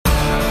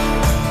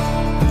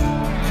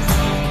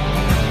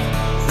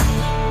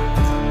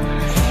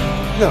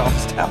got all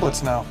these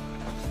tablets now.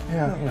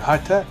 Yeah. High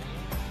tech.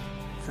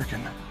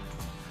 Freaking.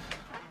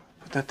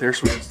 Put that there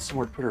so we have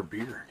somewhere to put our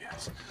beer, I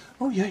guess.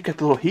 Oh, yeah, you got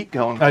the little heat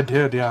going. I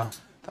did, yeah.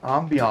 The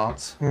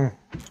ambiance. Mm.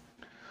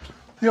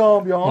 The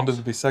ambiance. Wanted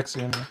to be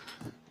sexy in there.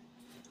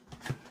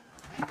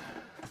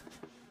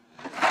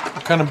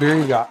 What kind of beer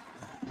you got?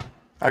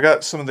 I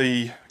got some of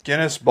the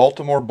Guinness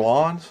Baltimore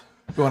Blondes.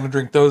 You want to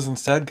drink those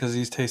instead because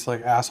these taste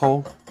like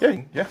asshole?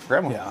 Yeah,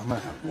 grab one. Yeah, I'm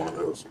going to have one of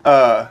those.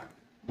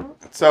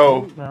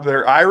 So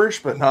they're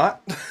Irish, but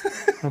not.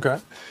 Okay.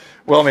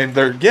 Well, I mean,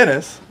 they're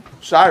Guinness.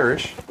 It's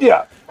Irish,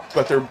 Yeah.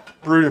 but they're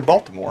brewed in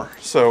Baltimore.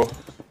 So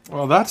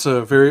Well, that's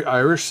a very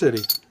Irish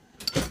city.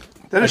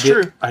 that is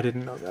true. I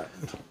didn't know that.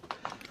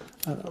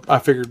 I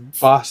figured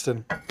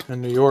Boston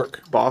and New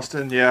York.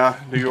 Boston, yeah.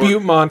 New York.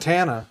 Butte,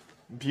 Montana.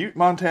 Butte,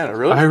 Montana.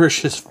 Really?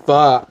 Irish as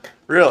fuck.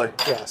 Really?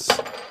 Yes.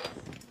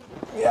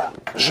 Yeah.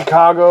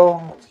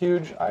 Chicago,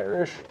 huge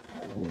Irish.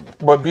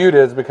 What Butte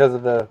is because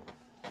of the,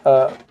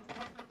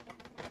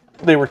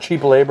 they were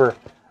cheap labor.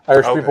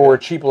 Irish people were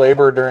cheap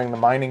labor during the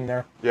mining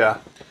there. Yeah.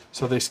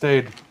 So they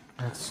stayed.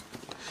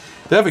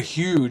 They have a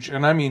huge,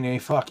 and I mean a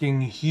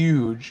fucking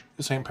huge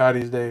St.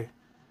 Patty's Day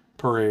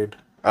parade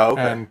Oh,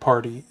 okay. and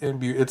party in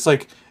Butte. It's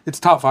like, it's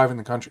top 5 in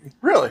the country.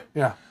 Really?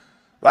 Yeah.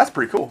 That's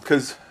pretty cool.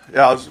 Because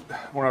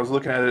when I was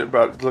looking at it,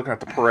 looking at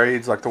the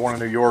parades, like the one in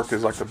New York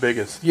is like the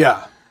biggest.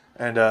 Yeah.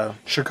 And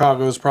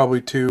Chicago's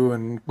probably 2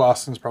 and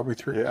Boston's probably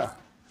 3. yeah.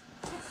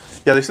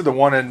 Yeah, they said the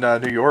one in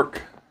New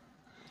York,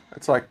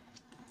 it's like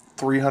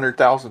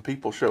 300,000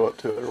 people show up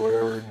to it or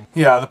whatever.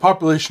 Yeah, the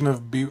population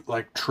of Butte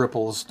like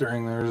triples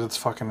during theirs. It's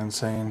fucking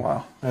insane.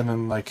 Wow. And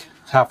then like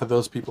half of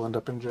those people end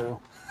up in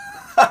jail.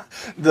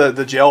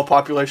 The jail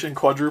population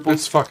quadruples.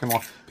 It's fucking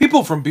long.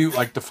 People from Butte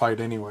like to fight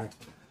anyway.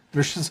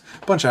 There's just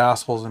a bunch of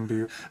assholes in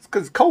Butte. It's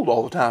because it's cold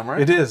all the time,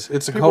 right? It is.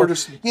 It's a People cold. are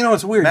just You know,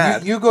 it's weird.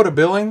 mad. You go to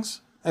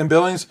Billings, and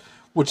Billings,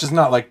 which is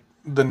not like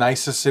the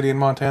nicest city in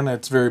Montana.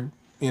 It's very,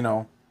 it's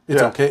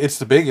Yeah. okay. It's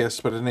the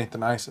biggest, but it ain't the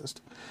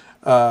nicest.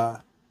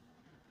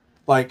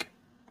 Like,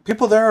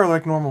 people there are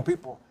like normal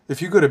people.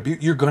 If you go to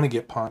Butte, you're going to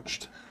get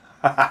punched.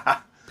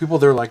 People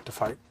there like to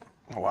fight.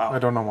 Oh, wow. I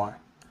don't know why.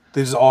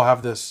 They just all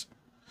have this.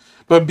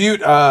 But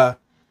Butte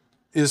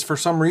is, for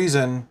some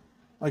reason,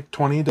 like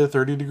 20 to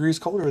 30 degrees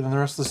colder than the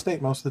rest of the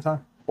state most of the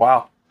time.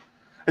 Wow.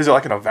 Is it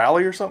like in a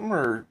valley or something,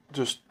 or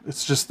just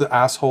It's just the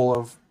asshole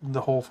of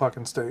the whole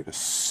fucking state.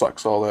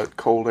 sucks all that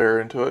cold air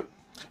into it?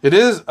 It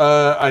is,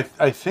 I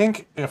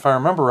think, if I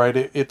remember right,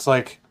 it's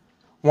like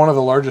one of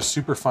the largest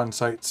Superfund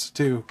sites,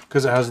 too,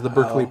 because it has the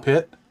Berkeley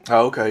Pit.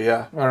 Oh, okay,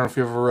 yeah. I don't know if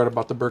you've ever read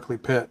about the Berkeley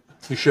Pit.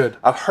 You should.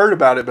 I've heard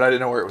about it, but I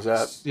didn't know where it was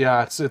at.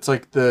 Yeah, it's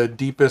like the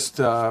deepest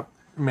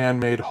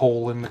man-made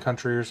hole in the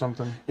country or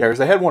something. Yeah, because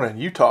they had one in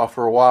Utah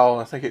for a while,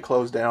 and I think it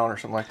closed down or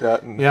something like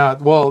that. And Yeah,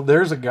 well,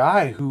 there's a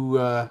guy who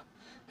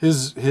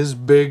his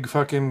big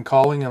fucking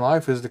calling in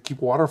life is to keep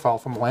waterfowl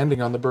from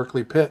landing on the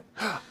Berkeley Pit.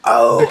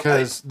 Oh,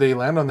 Because they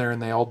land on there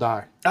and they all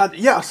die.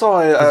 yeah, I saw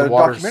a the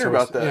water's documentary so-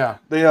 about that. yeah.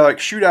 They like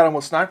shoot at them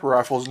with sniper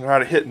rifles and try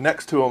to hit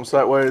next to them so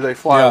that way they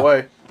fly Yeah.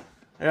 away.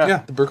 Yeah,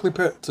 Yeah, the Berkeley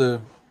Pit. It's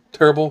a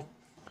terrible.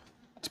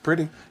 It's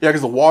pretty. yeah,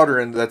 because the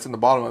water that's in the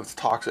bottom of it's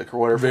toxic or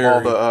whatever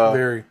Very, from all the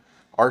very.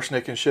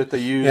 arsenic and shit they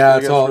use. Yeah, I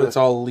it's guess, all for the- it's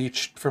all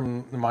leached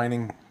from the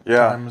mining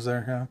Yeah. times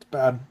there. Yeah, it's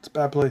bad. It's a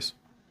bad place.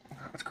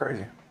 That's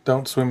crazy.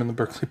 Don't swim in the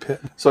Berkeley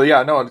Pit. So yeah,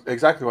 I know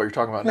exactly what you're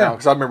talking about now Yeah.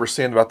 because I remember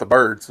seeing about the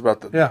birds,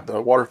 about the Yeah.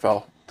 the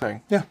waterfowl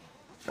thing. Yeah.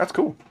 That's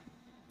cool.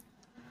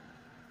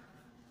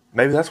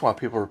 Maybe that's why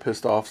people are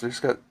pissed off. They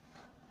just got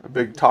a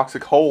big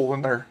toxic hole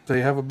in there.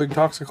 They have a big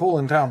toxic hole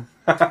in town.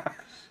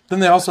 Then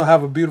they also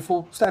have a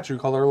beautiful statue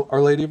called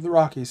Our Lady of the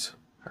Rockies.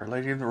 Our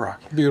Lady of the Rock.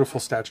 Beautiful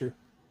statue.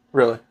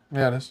 Really?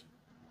 Yeah, it is.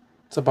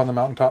 It's up on the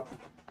mountaintop.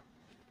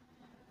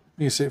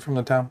 You can see it from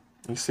the town.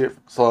 You see it,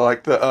 so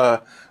like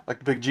the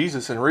big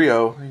Jesus in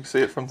Rio. You can see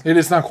it from. It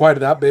is not quite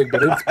that big,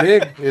 but it's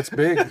big. It's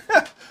big.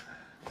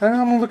 I'm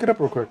gonna look it up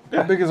real quick.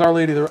 How big is Our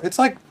Lady of the? It's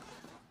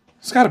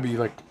got to be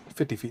like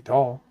 50 feet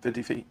tall.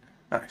 50 feet.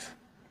 Nice.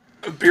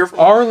 Beautiful.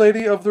 Our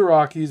Lady of the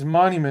Rockies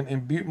monument in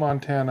Butte,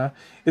 Montana.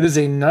 It is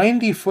a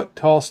 90-foot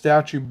tall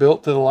statue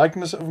built to the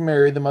likeness of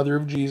Mary, the mother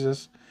of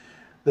Jesus,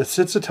 that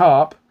sits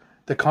atop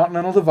the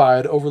Continental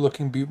Divide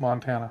overlooking Butte,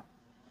 Montana.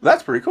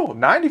 That's pretty cool.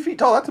 90 feet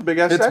tall. That's a big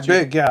ass statue. It's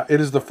big, yeah.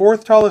 It is the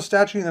 4th tallest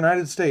statue in the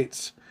United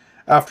States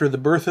after the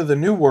birth of the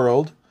New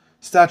World,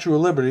 Statue of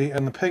Liberty,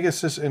 and the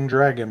Pegasus and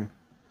Dragon.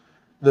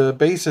 The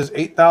base is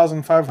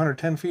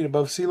 8,510 feet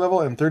above sea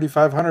level and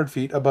 3,500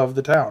 feet above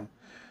the town.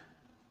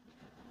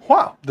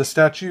 Wow. The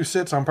statue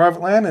sits on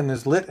private land and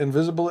is lit and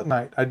visible at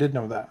night. I did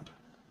know that.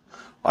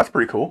 That's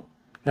pretty cool.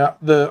 Yeah,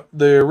 the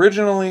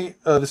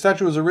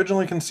statue was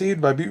originally conceived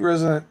by Butte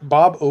resident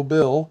Bob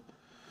O'Bill.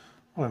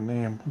 What a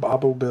name,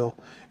 Bob O'Bill.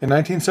 In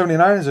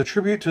 1979 as a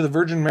tribute to the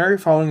Virgin Mary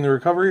following the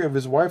recovery of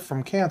his wife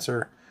from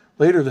cancer.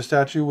 Later, the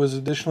statue was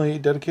additionally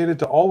dedicated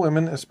to all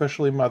women,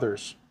 especially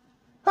mothers.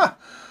 Huh.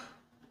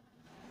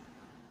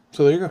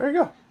 So there you go. There you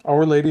go.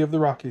 Our Lady of the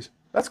Rockies.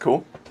 That's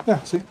cool.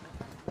 Yeah, see?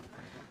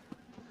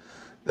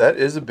 That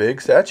is a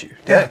big statue.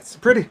 Yeah, it's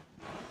pretty.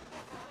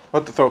 I'll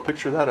have to throw a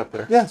picture of that up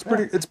there. Yeah, it's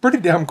pretty. It's pretty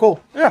damn cool.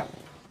 Yeah.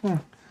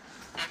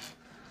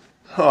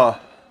 Huh.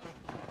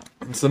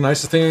 It's the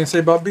nicest thing I can say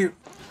about Butte.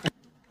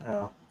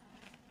 Yeah.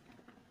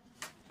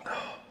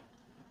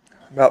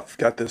 About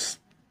got this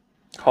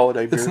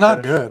holiday beer. It's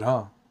not finish. good,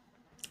 huh?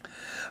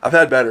 I've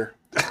had better.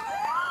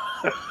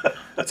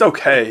 It's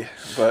okay,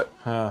 but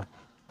Yeah.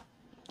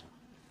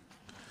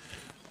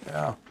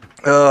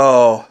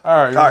 oh. All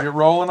right, you All right. get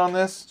rolling on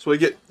this. So we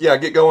get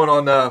going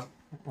on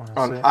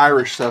see.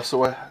 Irish stuff.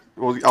 So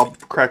I'll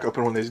crack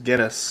open one of these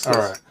Guinness. All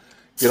right.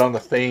 Get on the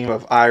theme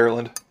of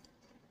Ireland.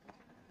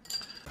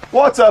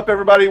 What's up,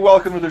 everybody?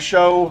 Welcome to the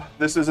show.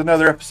 This is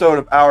another episode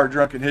of Our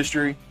Drunken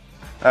History.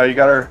 You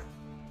got our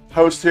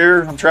host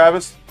here. I'm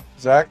Travis.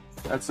 Zach.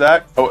 That's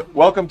Zach. Oh,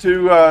 welcome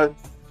to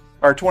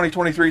our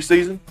 2023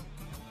 season.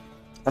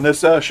 On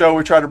this show,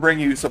 we try to bring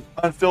you some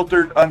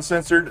unfiltered,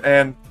 uncensored,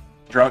 and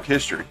drunk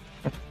history.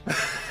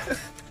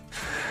 If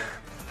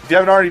you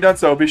haven't already done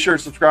so, be sure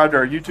to subscribe to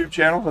our YouTube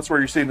channel. That's where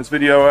you're seeing this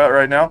video at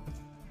right now.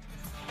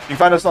 You can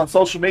find us on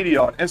social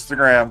media on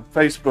Instagram,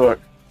 Facebook,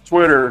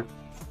 Twitter,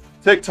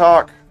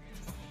 TikTok,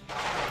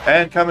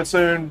 and coming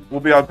soon, we'll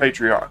be on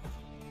Patreon.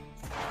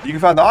 You can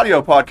find the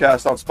audio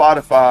podcast on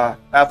Spotify,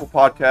 Apple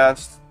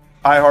Podcasts,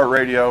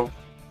 iHeartRadio,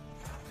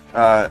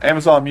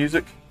 Amazon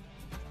Music,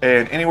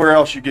 and anywhere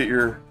else you get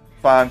your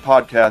fine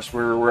podcasts.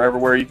 We're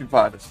everywhere you can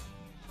find us.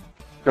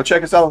 Go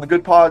check us out on the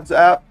Good Pods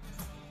app.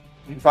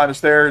 You can find us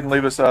there and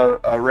leave us a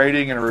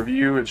rating and a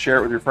review and share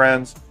it with your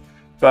friends.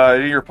 If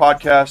any of your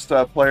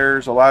podcast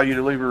players allow you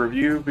to leave a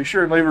review, be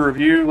sure and leave a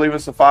review. Leave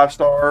us a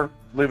 5-star,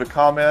 leave a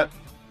comment,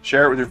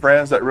 share it with your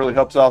friends. That really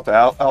helps out the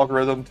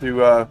algorithm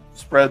to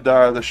spread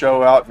the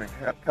show out and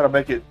kind of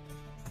make it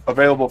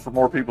available for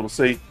more people to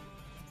see.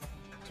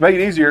 To make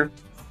it easier,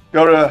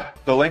 go to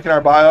the link in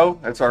our bio.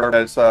 It's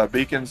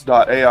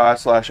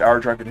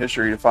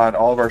beacons.ai/ourdrunkenhistory to find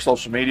all of our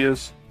social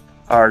medias,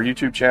 our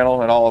YouTube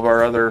channel, and all of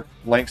our other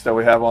links that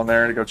we have on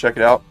there to go check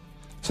it out.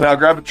 So now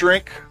grab a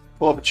drink,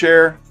 pull up a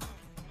chair,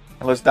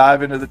 and let's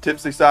dive into the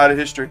tipsy side of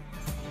history.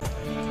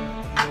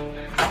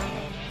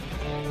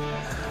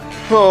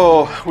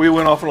 Oh, we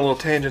went off on a little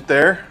tangent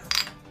there,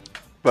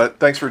 but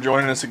thanks for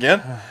joining us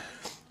again.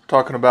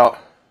 Talking about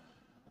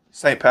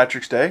St.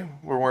 Patrick's Day.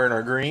 We're wearing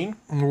our green.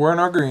 We're wearing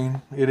our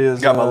green. It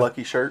is. Got my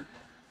lucky shirt.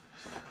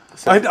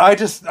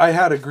 I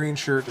had a green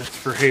shirt. It's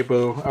for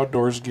Habo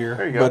Outdoors Gear.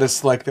 There you go. But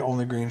it's like the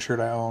only green shirt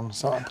I own.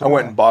 So I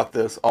went and bought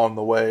this on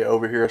the way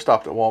over here. I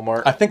stopped at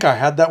Walmart. I think I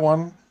had that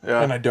one,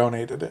 Yeah. and I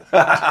donated it.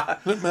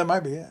 That might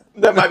be it.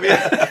 That might be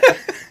it.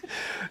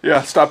 Yeah,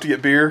 I stopped to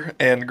get beer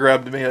and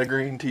grabbed me a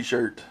green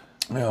t-shirt.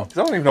 Yeah. 'Cause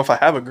I don't even know if I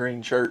have a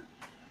green shirt.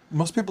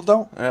 Most people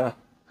don't. Yeah.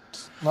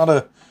 Not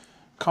a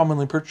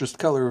commonly purchased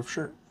color of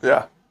shirt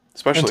Yeah.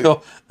 Especially.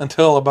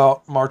 until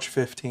about March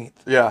 15th.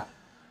 Yeah.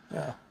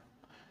 Yeah.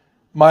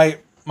 My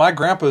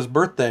grandpa's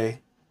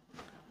birthday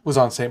was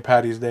on St.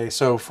 Patty's Day,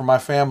 so for my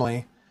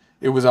family,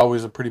 it was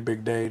always a pretty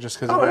big day just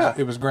because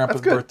it was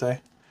Grandpa's That's good.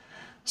 birthday.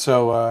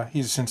 So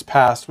he's since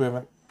passed. We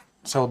haven't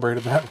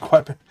celebrated that in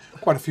quite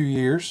a few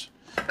years.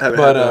 Have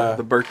But, had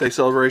the birthday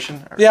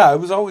celebration. Yeah, it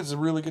was always a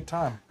really good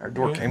time. Our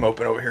door came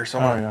open over here Oh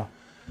somewhere. yeah.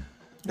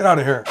 Get out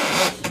of here.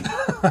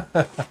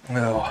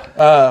 No.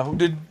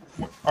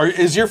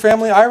 Is your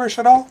family Irish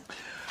at all?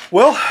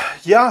 Well,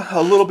 yeah,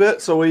 a little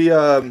bit. So we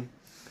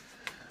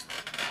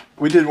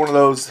did one of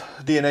those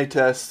DNA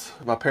tests.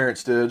 My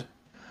parents did,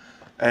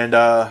 and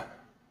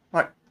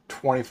like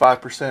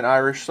 25%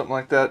 Irish, something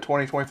like that.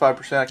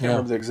 25%. I can't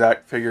remember the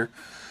exact figure.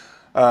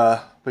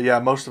 But yeah,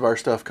 most of our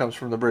stuff comes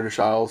from the British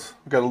Isles.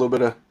 We've got a little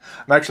bit of.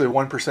 I'm actually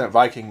 1%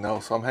 Viking though,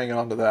 so I'm hanging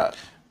on to that.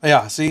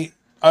 Yeah. See,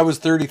 I was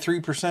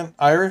 33%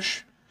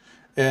 Irish,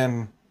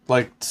 and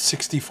like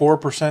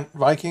 64%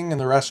 Viking,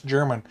 and the rest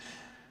German.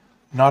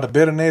 Not a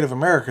bit of Native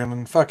American.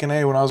 And fucking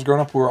A, when I was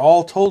growing up, we were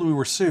all told we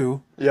were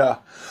Sioux. Yeah.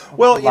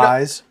 Well,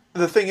 Lies.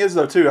 The thing is,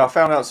 though, too, I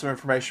found out some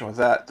information with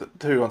that,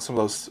 too, on some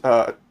of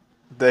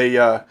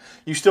those.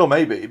 You still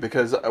may be,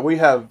 because we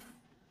have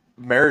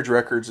marriage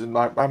records, and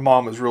my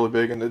mom is really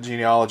big into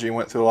genealogy and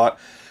went through a lot.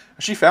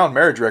 She found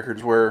marriage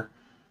records where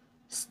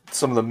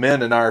some of the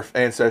men in our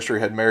ancestry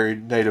had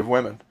married Native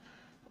women.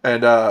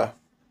 And, Yeah,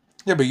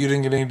 but you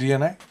didn't get any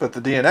DNA. but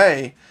the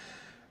DNA,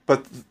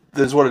 but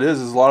this is what it is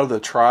a lot of the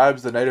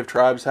tribes, the native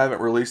tribes, haven't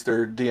released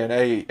their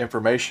DNA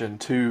information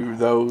to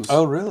those.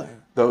 Oh, really?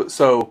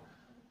 So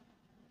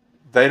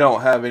they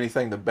don't have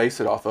anything to base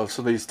it off of.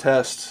 So these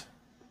tests,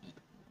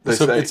 they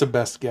say It's a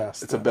best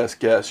guess. it's a best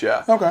guess,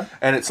 yeah. Okay.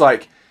 And it's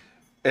like,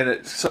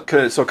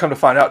 so come to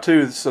find out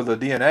too. So the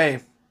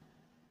DNA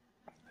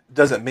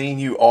doesn't mean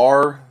you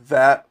are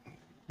that,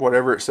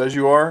 whatever it says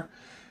you are.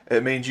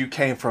 It means you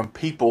came from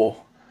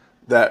people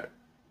that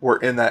were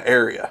in that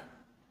area.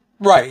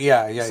 Right.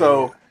 Yeah.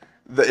 So,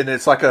 and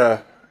it's like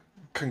a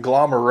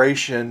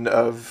conglomeration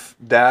of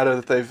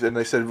data that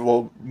they said,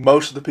 well,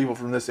 most of the people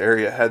from this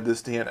area had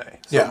this DNA.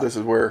 So this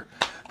is where,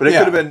 but it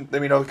could have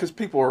been, because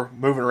people are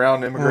moving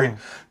around, immigrating,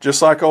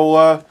 just like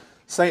old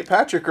St.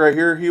 Patrick right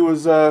here. He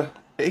was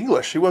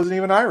English. He wasn't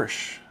even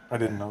Irish. I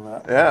didn't know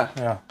that. Yeah.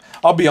 Yeah.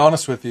 I'll be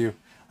honest with you.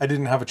 I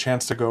didn't have a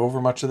chance to go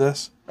over much of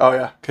this Oh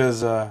yeah.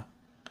 because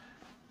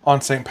on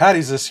St.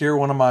 Patty's this year,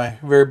 one of my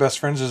very best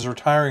friends is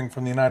retiring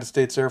from the United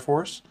States Air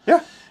Force.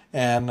 Yeah.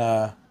 And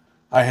I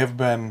have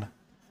been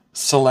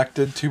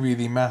selected to be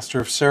the master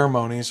of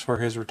ceremonies for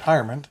his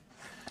retirement.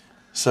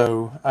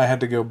 So I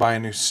had to go buy a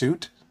new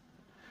suit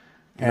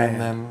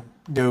and then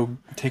go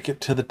take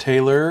it to the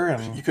tailor.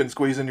 And You couldn't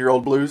squeeze in your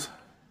old blues?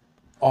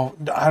 oh,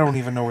 I don't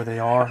even know where they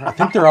are. I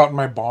think they're out in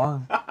my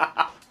barn.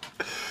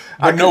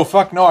 But no,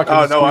 fuck no, I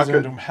couldn't no, I squeeze into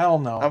couldn't. them. Hell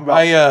no. I'm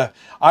about-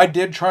 I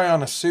did try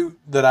on a suit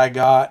that I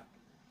got,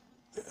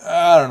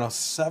 I don't know,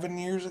 7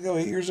 years ago,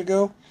 8 years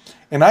ago,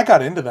 and I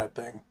got into that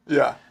thing.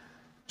 Yeah.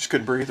 Just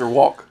couldn't breathe or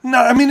walk. No,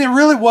 I mean it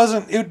really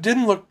wasn't. It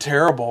didn't look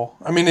terrible.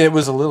 I mean it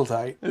was a little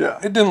tight. Yeah.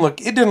 It didn't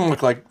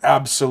look like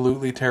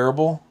absolutely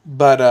terrible,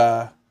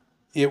 but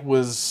it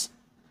was.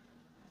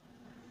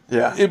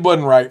 Yeah. It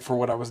wasn't right for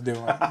what I was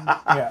doing.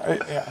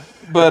 Yeah.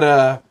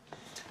 But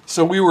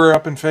so we were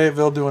up in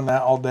Fayetteville doing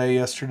that all day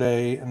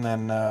yesterday, and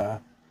then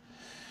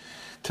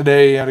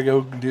today I had to go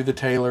do the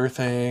tailor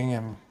thing,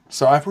 and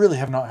so I really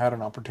have not had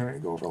an opportunity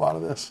to go over a lot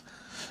of this.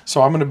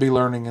 So I'm going to be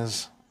learning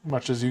as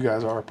much as you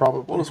guys are,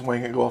 probably. We'll just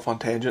wing it, go off on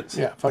tangents.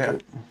 Yeah, fuck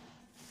it.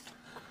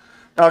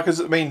 No,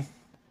 because I mean,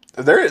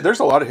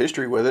 there's a lot of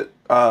history with it.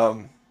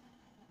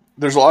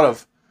 There's a lot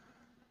of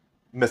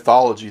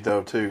mythology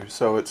though too.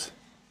 So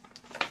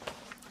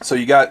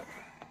you got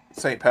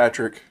Saint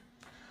Patrick.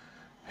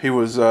 He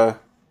was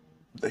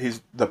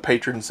he's the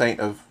patron saint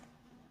of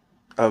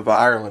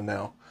Ireland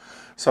now.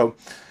 So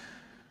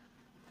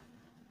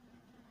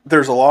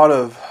there's a lot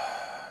of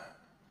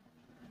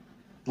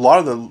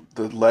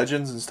the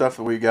legends and stuff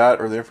that we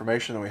got, or the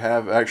information that we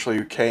have,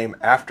 actually came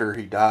after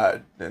he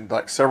died, and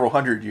like several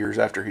hundred years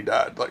after he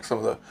died. Like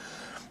some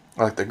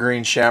of the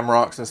green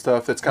shamrocks and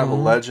stuff. It's kind of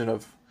a legend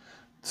of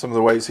some of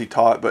the ways he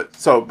taught. But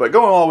going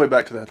all the way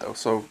back to that though.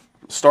 So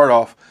start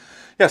off,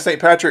 yeah, Saint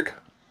Patrick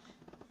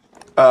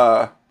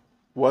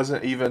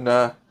wasn't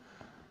even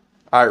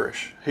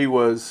Irish. He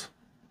was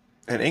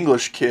an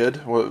English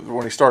kid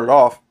when he started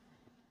off,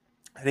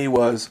 and he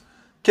was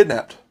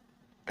kidnapped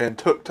and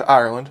took to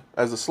Ireland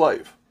as a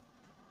slave.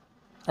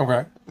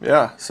 Okay.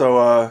 Yeah,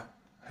 so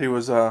he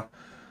was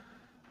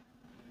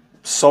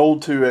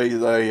sold to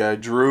a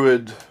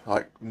druid,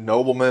 like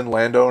nobleman,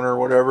 landowner, or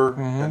whatever,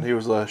 and he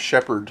was a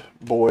shepherd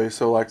boy.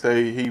 So like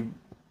he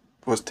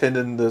was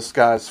tending this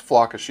guy's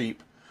flock of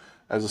sheep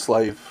as a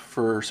slave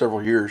for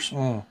several years,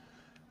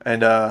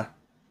 and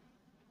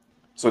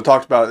so it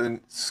talks about, and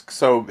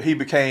so he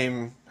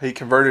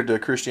converted to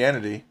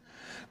Christianity.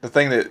 The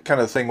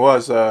thing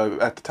was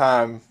at the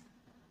time.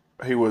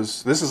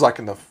 This is like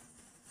in the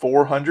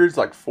 400s,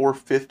 like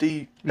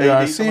 450 AD. Yeah,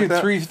 I see like that.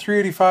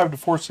 385 to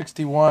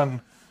 461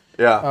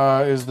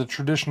 Yeah. is the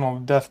traditional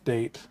death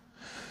date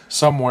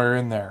somewhere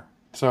in there.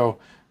 So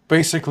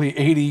basically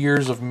 80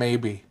 years of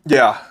maybe.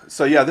 Yeah.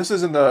 So yeah, this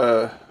is in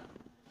the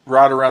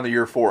right around the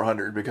year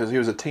 400 because he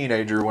was a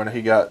teenager when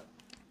he got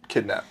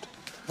kidnapped.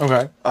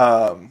 Okay.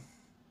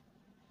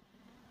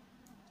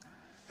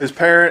 His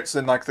parents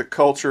and like the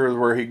culture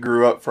where he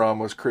grew up from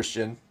was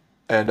Christian.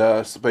 And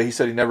but he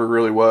said he never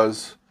really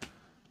was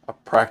a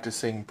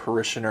practicing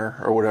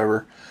parishioner or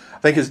whatever. I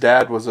think his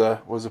dad was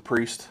a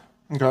priest,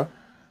 Okay.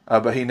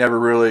 but he never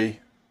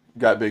really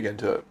got big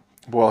into it.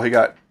 Well, he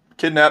got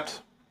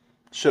kidnapped,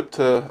 shipped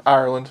to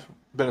Ireland,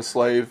 been a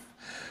slave,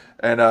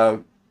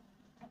 and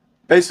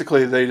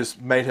basically they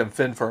just made him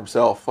fend for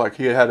himself. Like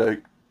he had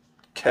to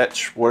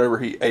catch whatever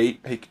he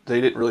ate. They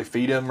didn't really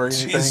feed him or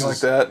anything Jesus. like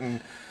that. And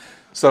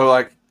so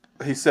like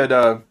he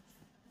said.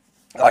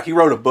 Like he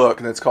wrote a book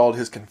and it's called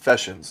his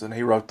Confessions, and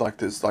he wrote like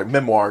this like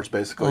memoirs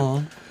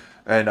basically.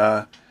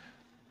 And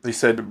he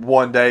said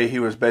one day he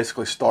was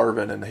basically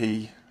starving and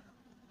he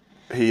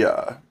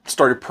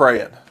started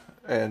praying,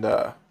 and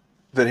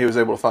then he was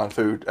able to find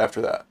food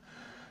after that.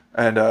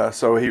 And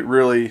so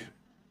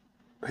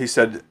he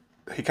said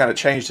he kind of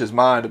changed his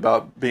mind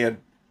about being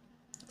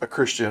a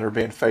Christian or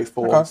being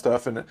faithful and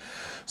stuff. And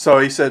so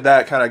he said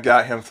that kind of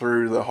got him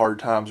through the hard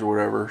times or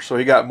whatever. So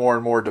he got more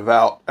and more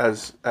devout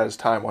as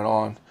time went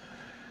on.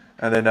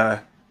 And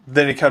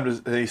then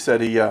he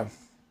said he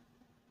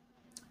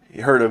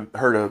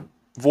heard a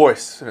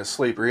voice in his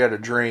sleep, or he had a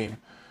dream,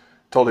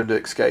 told him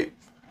to escape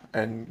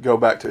and go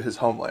back to his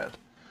homeland.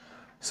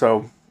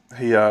 So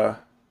I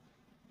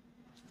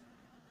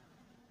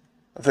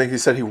think he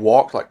said he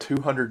walked like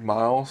 200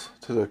 miles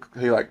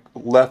he like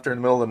left during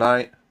the middle of the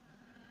night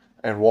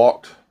and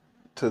walked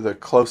to the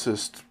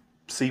closest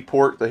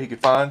seaport that he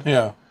could find.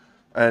 Yeah.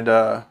 And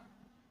got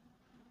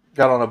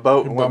on a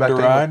boat and went back to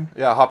England.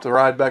 Yeah, hopped the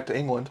ride back to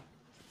England.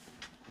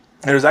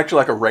 It was actually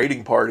like a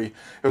raiding party.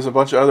 It was a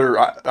bunch of other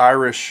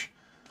Irish,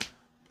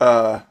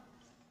 I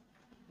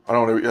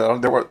don't know,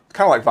 they were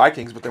kind of like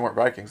Vikings, but they weren't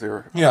Vikings. They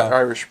were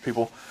Irish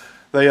people.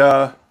 He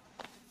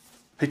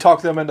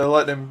talked them into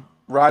letting him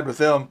ride with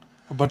them.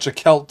 A bunch of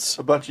Celts.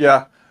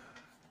 Yeah.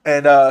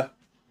 And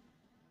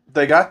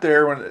they got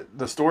there, when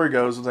the story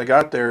goes, when they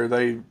got there,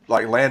 they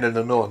like landed in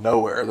the middle of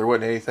nowhere. There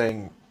wasn't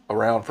anything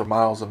around for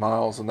miles and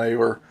miles, and they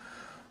were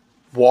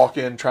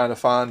walking, trying to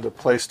find a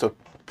place to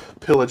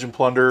pillage and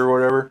plunder or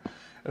whatever,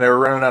 and they were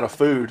running out of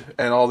food,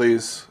 and all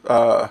these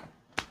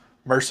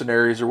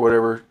mercenaries or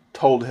whatever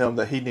told him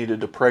that he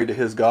needed to pray to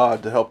his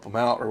God to help them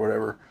out or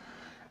whatever,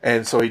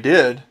 and so he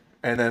did,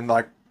 and then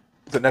like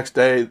the next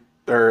day,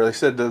 or they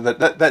said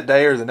that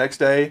day or the next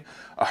day,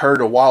 a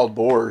herd of wild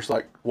boars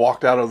like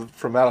walked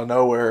from out of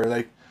nowhere, and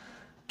they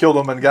killed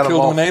them and got them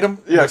all. Killed them and ate them?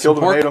 Yeah, Like killed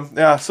them some and ate them.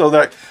 Yeah, so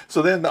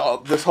then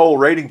this whole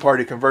raiding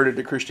party converted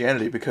to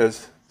Christianity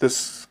because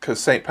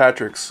St.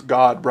 Patrick's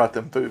God brought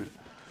them food,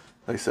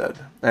 they said.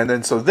 And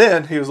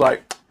then he was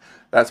like,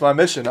 that's my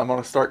mission. I'm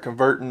going to start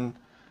converting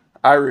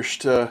Irish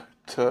to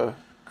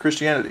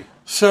Christianity.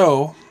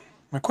 So,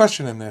 my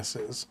question in this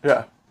is,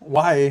 Yeah.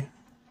 why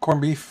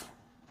corned beef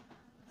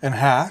and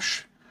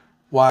hash?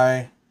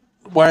 Why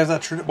is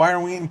that true? Why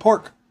aren't we eating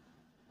pork?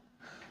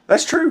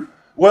 That's true.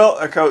 Well,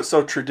 okay,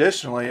 so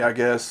traditionally, I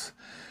guess,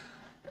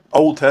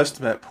 Old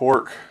Testament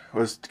pork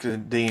was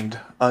deemed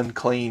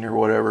unclean or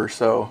whatever,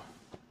 so...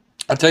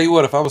 I tell you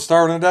what, if I was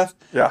starving to death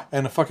Yeah.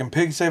 and a fucking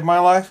pig saved my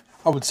life,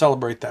 I would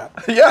celebrate that.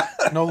 Yeah,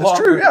 No that's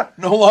longer, true, yeah.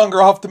 no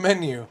longer off the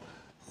menu.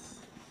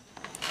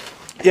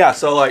 Yeah,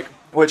 so like,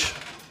 which...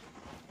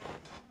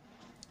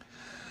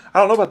 I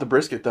don't know about the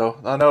brisket, though.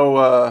 I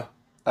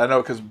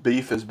know because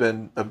beef has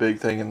been a big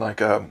thing in,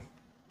 like,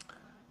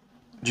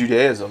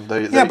 Judaism.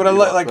 Yeah,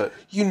 but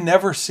you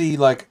never see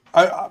like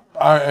I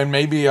and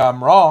maybe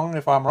I'm wrong.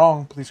 If I'm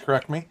wrong, please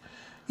correct me.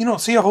 You don't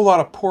see a whole lot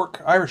of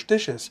pork Irish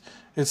dishes.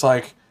 It's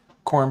like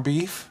corned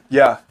beef.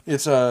 Yeah.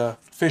 It's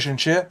fish and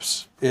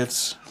chips.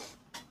 It's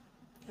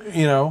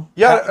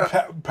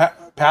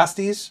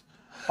pasties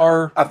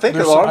are. I think a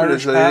there's lot some of it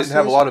is Irish they didn't have a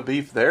pasties. lot of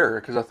beef there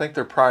because I think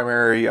their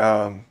primary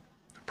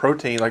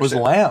protein Was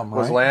lamb,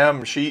 was right?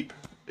 lamb, sheep,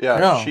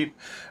 Yeah. sheep,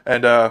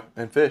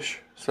 and fish.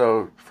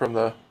 So from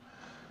the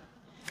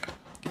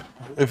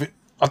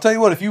I'll tell you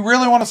what, if you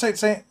really want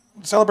to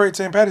celebrate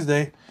St. Patty's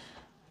Day,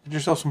 get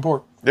yourself some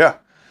pork. yeah,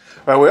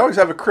 well, we always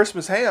have a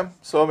Christmas ham.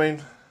 So I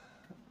mean,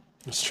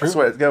 It's true. that's the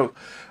way it goes.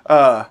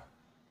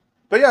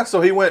 But yeah,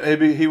 so he went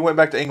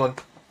back to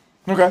England,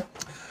 Okay.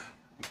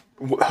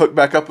 hooked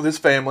back up with his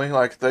family.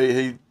 Like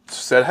he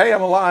said, "Hey,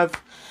 I'm alive."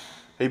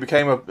 He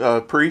became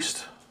a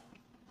priest,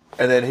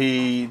 and then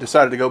he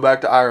decided to go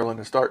back to Ireland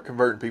and start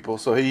converting people.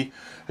 So he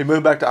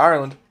moved back to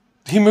Ireland.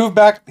 He moved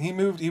back. He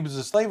was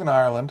a slave in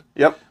Ireland.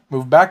 Yep,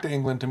 Moved back to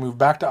England to move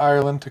back to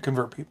Ireland to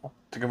convert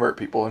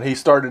people. and he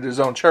started his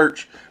own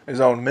church,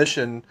 his own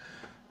mission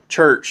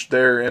church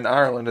there in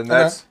Ireland, and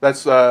that's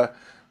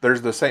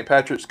there's the St.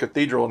 Patrick's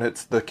Cathedral, and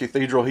it's the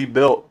cathedral he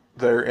built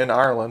there in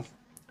Ireland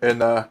in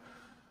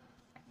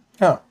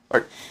Huh.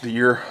 like the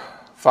year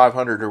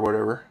 500 or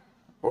whatever,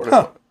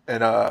 Huh.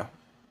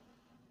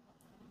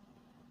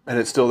 and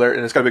it's still there,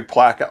 and it's got a big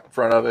plaque out in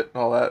front of it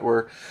and all that.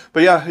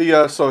 But yeah,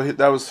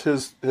 that was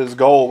his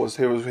goal was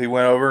he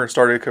went over and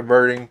started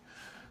converting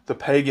the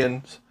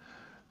pagans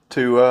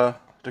to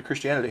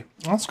Christianity.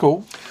 That's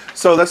cool.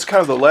 So that's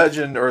kind of the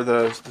legend or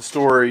the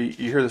story.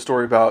 You hear the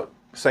story about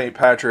Saint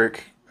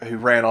Patrick who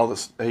ran all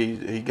this.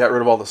 He got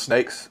rid of all the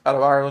snakes out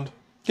of Ireland.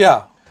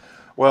 Yeah.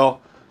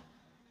 Well,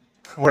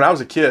 when I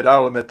was a kid,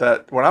 I'll admit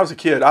that when I was a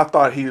kid, I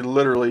thought he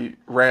literally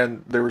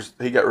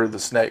he got rid of the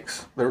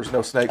snakes. There was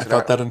no snakes. I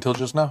thought that until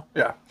just now.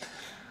 Yeah.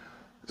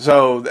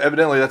 So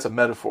evidently that's a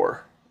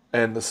metaphor,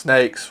 and the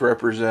snakes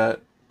represent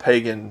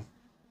pagan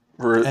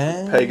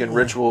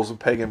rituals and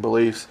pagan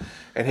beliefs,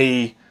 and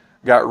he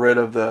got rid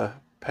of the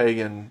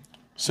pagan.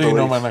 So you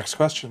know beliefs. my next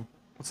question.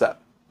 What's that?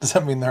 Does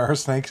that mean there are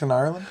snakes in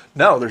Ireland?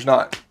 No, there's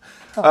not.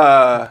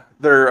 So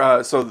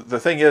the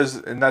thing is,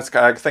 and I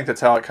think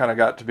that's how it kind of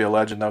got to be a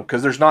legend, though,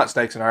 because there's not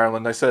snakes in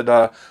Ireland. They said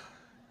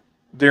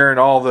during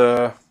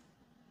the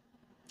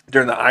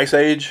Ice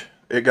Age,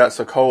 it got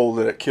so cold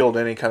that it killed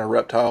any kind of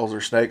reptiles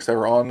or snakes that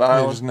were on the They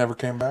island. just never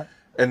came back.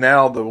 And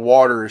now the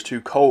water is too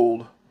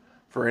cold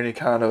for any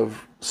kind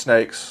of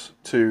snakes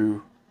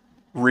to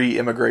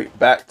re-immigrate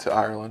back to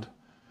Ireland.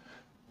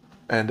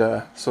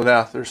 And so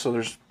now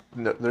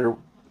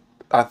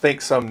I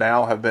think some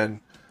now have been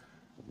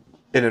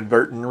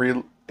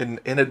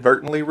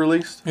inadvertently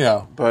released,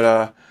 Yeah.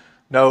 but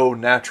no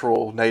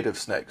natural native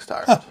snakes to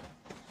Ireland.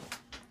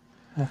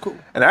 Well, cool.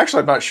 And actually,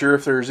 I'm not sure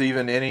if there's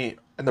even any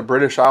in the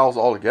British Isles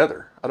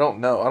altogether. I don't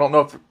know. I don't know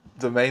if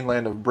the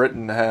mainland of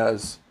Britain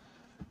has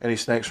any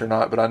snakes or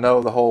not, but I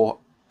know the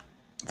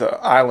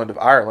island of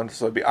Ireland,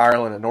 so it'd be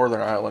Ireland and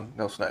Northern Ireland,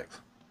 no snakes.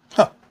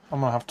 Huh. I'm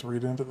going to have to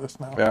read into this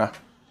now. Yeah,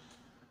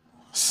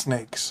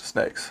 Snakes.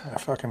 snakes. I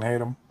fucking hate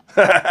them.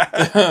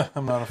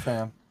 I'm not a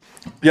fan.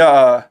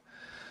 Yeah.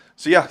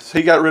 So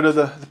he got rid of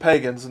the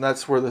pagans, and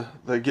that's where the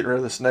getting rid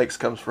of the snakes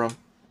comes from.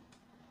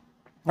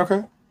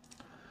 Okay.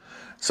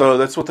 So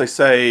that's what they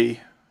say,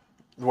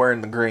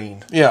 wearing the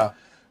green. Yeah.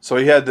 So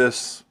he had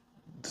this.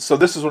 So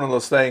this is one of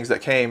those things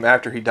that came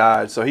after he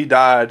died. So he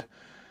died,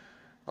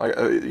 like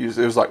it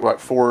was like what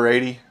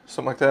 480,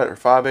 something like that, or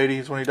 580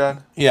 is when he died.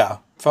 Yeah.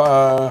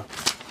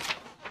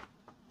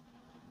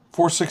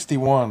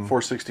 461.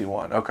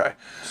 461. Okay.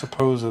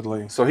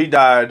 Supposedly. So he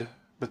died,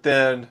 but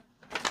then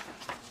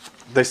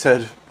they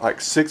said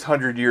like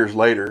 600 years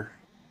later,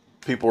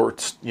 people were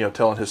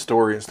telling his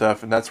story and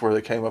stuff, and that's where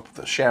they came up with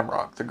the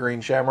shamrock, the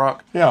green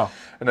shamrock. Yeah.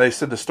 And they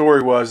said the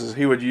story was is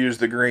he would use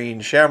the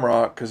green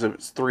shamrock because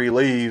it's 3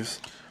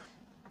 leaves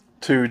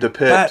to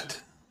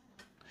depict.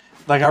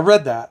 Like I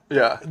read that.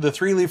 Yeah. The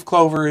 3-leaf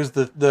clover is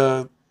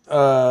the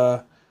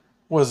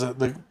was it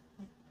the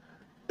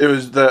It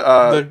was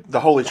the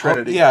Holy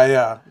Trinity.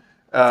 Yeah.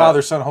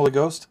 Father, Son, Holy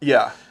Ghost.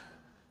 Yeah.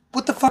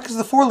 What the fuck is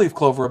the 4-leaf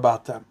clover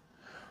about then?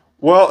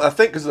 Well, I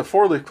think because the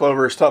 4-leaf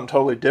clover is something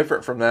totally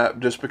different from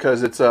that, just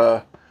because it's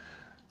a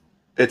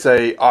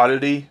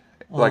oddity,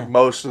 like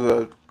most of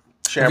the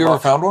shamrocks. Have you ever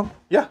found one?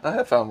 Yeah, I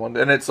have found one,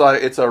 and it's a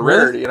Really?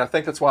 rarity, and I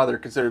think that's why they're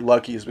considered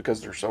lucky is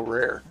because they're so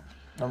rare.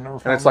 I've never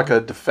found And it's one. like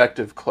a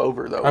defective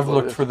clover, though. I've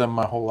looked for them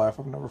my whole life.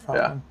 I've never found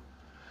one.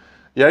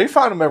 Yeah, you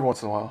find them every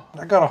once in a while.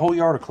 I got a whole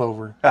yard of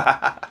clover.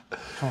 I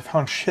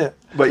found shit.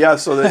 But yeah,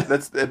 so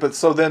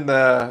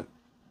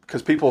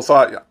because people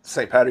thought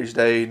St. Patty's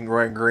Day and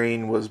wearing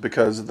green was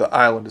because the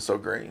island is so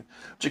green,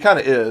 which it kind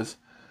of is.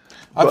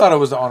 I thought it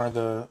was to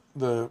honor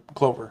the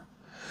clover.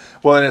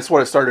 Well, and it's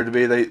what it started to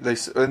be.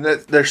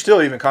 There's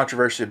still even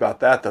controversy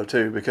about that though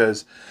too,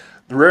 because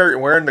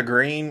wearing the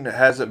green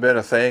hasn't been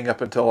a thing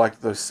up until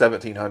like the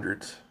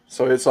 1700s.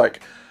 So it's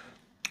like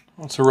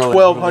It's a really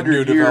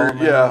 1200 new year,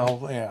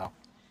 development. yeah. Yeah.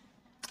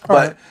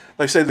 But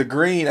they say the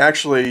green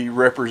actually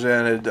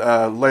represented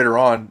later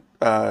on,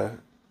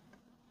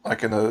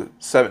 like in the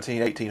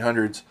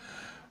 1800s,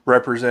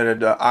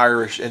 represented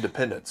Irish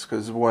independence.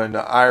 Because when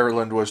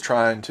Ireland was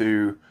trying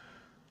to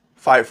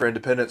fight for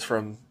independence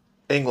from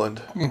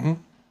England,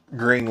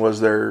 green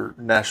was their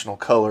national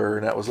color,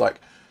 and that was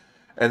like,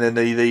 and then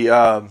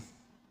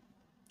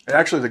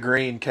actually the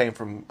green came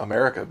from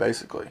America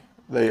basically.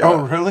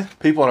 Really?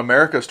 People in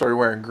America started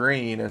wearing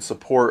green in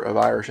support of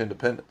Irish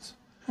independence.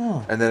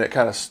 And then it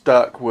kind of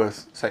stuck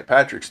with St.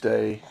 Patrick's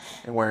Day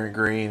and wearing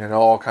green, and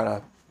all kind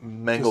of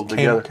mingled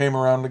together. Came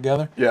around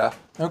together? Yeah.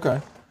 Okay.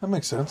 That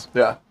makes sense.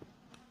 Yeah.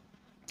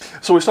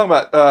 So we was talking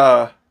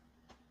about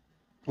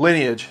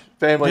lineage,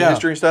 family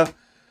history and stuff.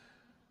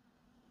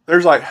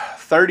 There's like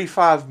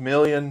 35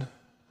 million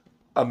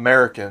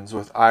Americans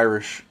with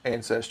Irish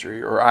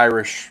ancestry or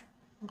Irish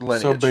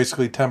lineage. So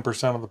basically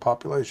 10% of the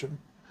population.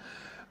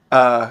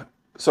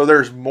 So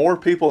there's more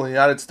people in the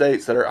United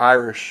States that are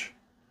Irish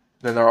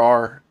than there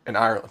are in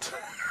Ireland.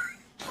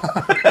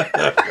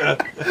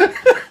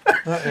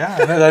 Yeah,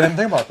 I didn't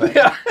think about that.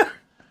 Yeah.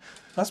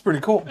 That's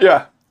pretty cool.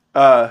 Yeah.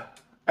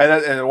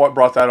 And what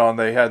brought that on,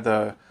 they had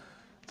the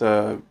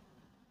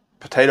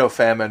potato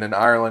famine in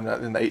Ireland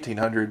in the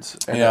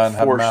 1800s. And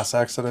had mass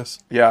exodus.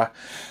 Yeah.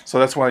 So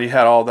that's when you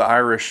had all the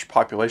Irish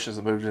populations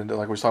that moved into,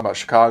 like we were talking about,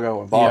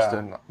 Chicago and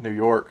Boston, New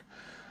York,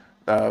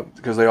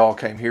 because they all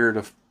came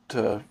here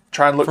to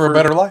try and look for a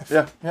better life.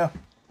 Yeah. Yeah.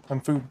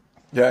 And food.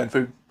 Yeah, and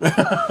food.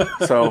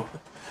 So,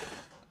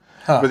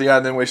 but yeah,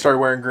 and then we started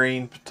wearing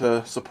green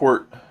to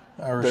support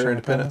Irish their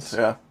independence.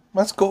 Yeah.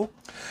 That's cool.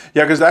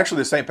 Yeah, because actually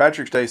the St.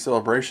 Patrick's Day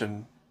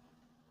celebration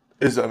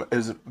is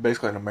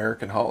basically an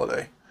American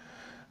holiday.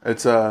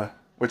 It's that's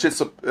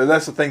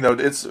the thing though.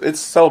 It's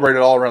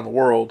celebrated all around the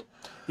world.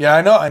 Yeah,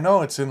 I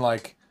know. It's in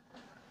like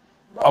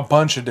a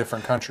bunch of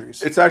different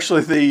countries. It's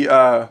actually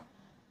the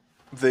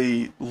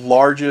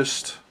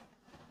largest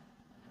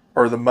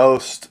or the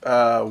most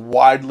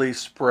widely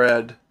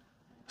spread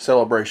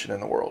celebration in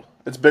the world.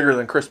 It's bigger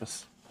than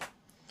Christmas.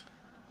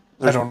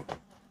 Yeah,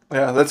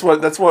 that's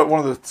what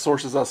one of the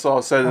sources I saw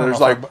said. There's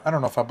like I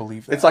don't know if I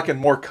believe that. It's like in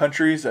more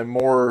countries and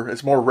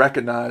it's more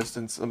recognized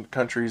in some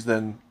countries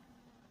than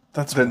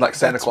like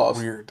Santa Claus.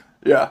 Weird.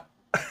 Yeah.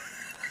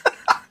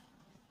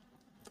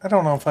 I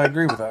don't know if I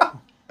agree with that.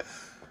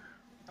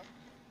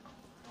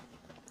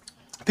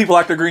 People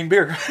like their green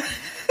beer.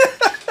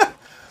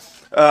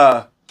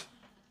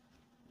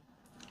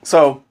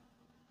 So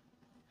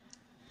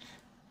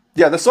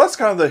yeah, so that's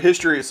kind of the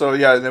history. So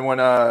yeah, and then when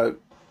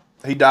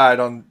he died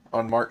on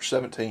March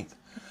 17th,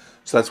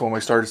 so that's when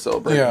we started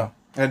celebrating. Yeah.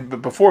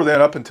 But before then,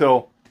 up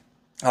until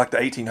like the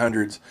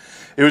 1800s,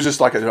 it was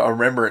just like a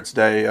remembrance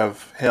day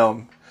of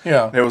him.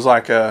 Yeah. And it was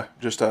like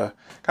just a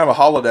kind of a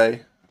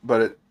holiday,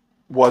 but it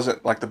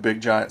wasn't like the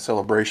big giant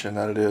celebration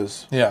that it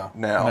is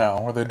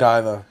now. Where they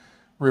dye the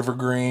river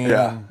green.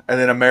 Yeah. And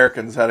then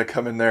Americans had to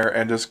come in there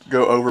and just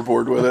go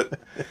overboard with it.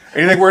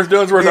 Anything worth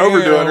doing is worth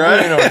overdoing,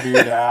 right? We don't do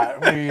that.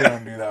 We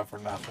don't do that for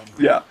nothing.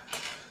 Yeah.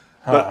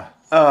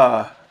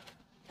 But,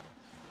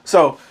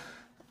 so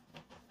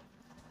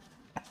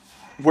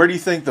where do you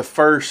think the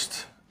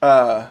first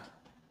St.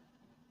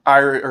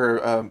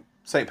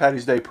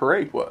 Patty's Day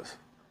parade was?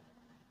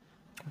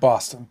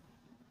 Boston.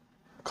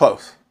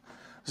 Close.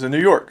 It was in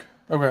New York.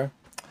 Okay.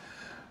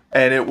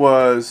 And it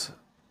was...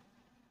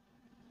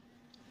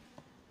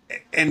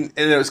 And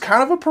it was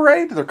kind of a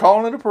parade. They're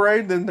calling it a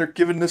parade. Then they're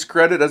giving this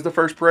credit as the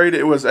first parade.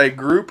 It was a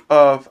group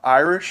of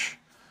Irish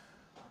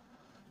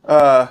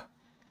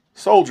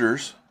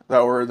soldiers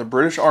that were in the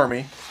British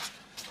Army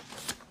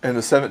in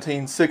the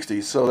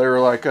 1760s. So they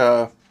were like,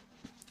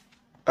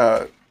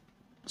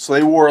 so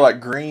they wore like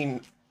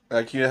green,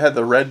 like you had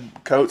the red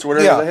coats or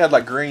whatever. Yeah. They had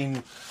like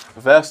green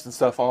vests and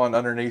stuff on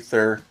underneath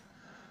their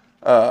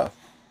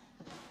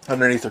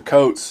underneath their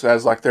coats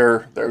as like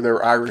they're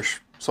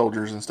Irish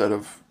soldiers instead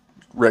of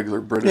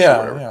regular British or Yeah,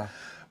 whatever. yeah.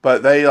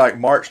 But they like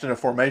marched in a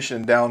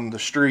formation down the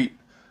street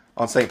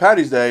on St.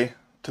 Patty's Day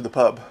to the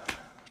pub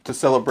to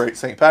celebrate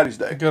St. Patty's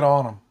Day. Good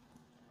on them.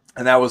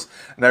 And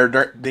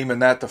they're deeming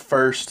that the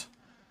first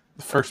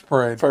The first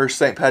parade.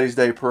 St. Patty's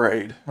Day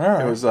parade. All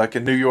right. It was like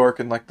in New York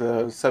in like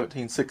the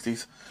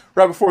 1760s,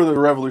 right before the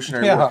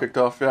Revolutionary Yeah. War kicked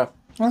off. Yeah.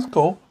 That's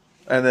cool.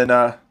 And then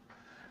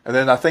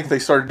I think they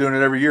started doing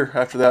it every year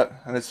after that.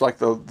 And it's like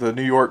the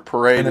New York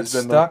parade And has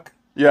it's been stuck.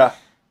 yeah.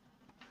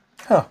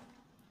 Huh.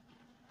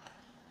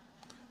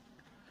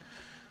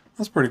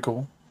 That's pretty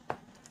cool.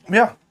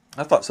 Yeah.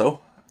 I thought so.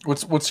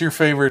 What's your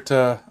favorite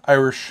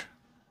Irish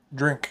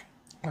drink?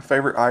 My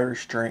favorite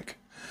Irish drink.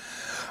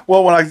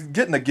 Well, when I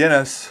get into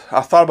Guinness,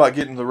 I thought about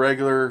getting the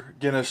regular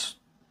Guinness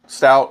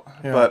stout,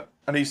 Yeah. but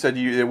I know you said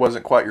it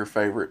wasn't quite your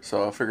favorite,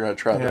 so I figured I'd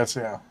try that. Yes,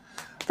 yeah.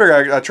 I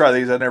figured I'd try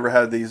these. I never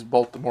had these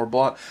Baltimore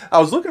Blonde. I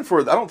was looking for.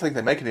 I don't think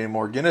they make it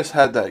anymore. Guinness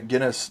had that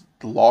Guinness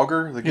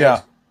Lager. The Guinness,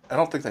 Yeah. I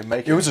don't think they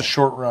make it. It was a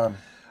short run.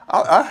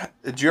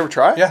 Did you ever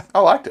try it? Yeah. I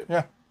liked it.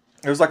 Yeah.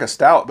 It was like a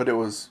stout, but it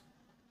was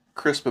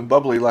crisp and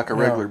bubbly like a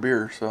Yeah. regular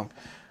beer. So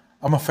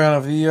I'm a fan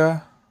of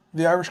the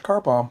Irish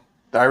car bomb.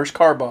 the Irish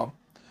Car Bomb.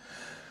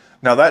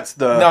 Now that's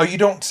the. No, you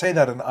don't say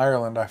that in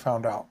Ireland. I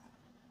found out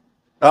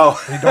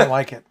Oh, they don't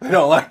like it. they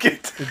don't like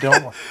it. They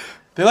don't.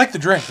 They like the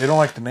drink. They don't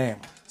like the name.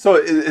 So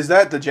is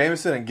that the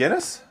Jameson and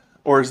Guinness,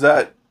 or is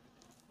that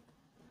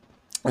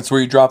It's where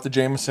you drop the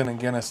Jameson and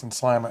Guinness and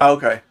slam it.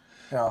 okay?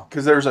 Yeah.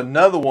 Because there's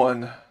another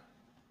one.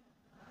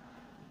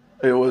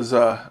 It was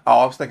I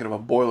was thinking of a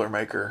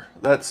Boilermaker.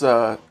 That's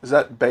is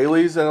that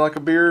Bailey's and like a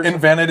beer?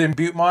 Invented in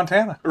Butte,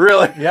 Montana.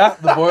 Really? Yeah,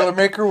 the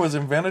Boilermaker was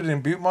invented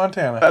in Butte,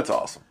 Montana. That's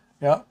awesome.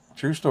 Yeah,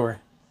 true story.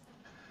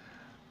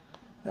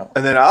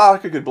 And then I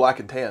like a good black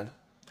and tan.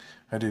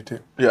 I do too.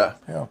 Yeah.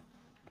 Yeah.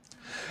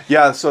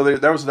 Yeah, so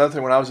there was another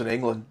thing when I was in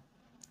England.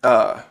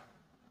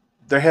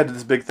 They had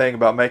this big thing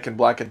about making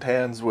black and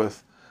tans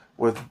with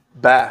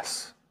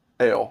Bass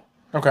ale,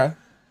 Okay.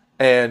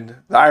 and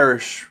the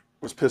Irish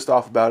was pissed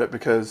off about it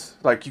because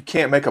like you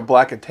can't make a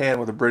black and tan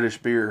with a British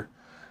beer.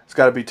 It's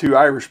got to be two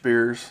Irish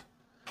beers.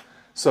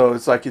 So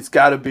it's like it's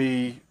got to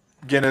be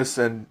Guinness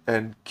and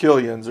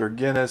Killian's or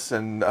Guinness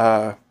and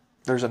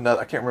there's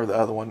another I can't remember the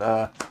other one.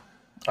 I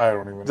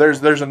don't even.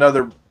 There's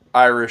another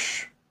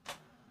Irish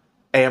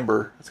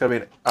amber. It's got to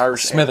be an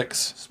Irish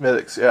Smithwick's.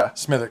 Smithwick's, yeah.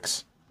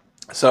 Smithwick's.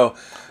 So,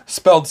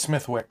 Spelled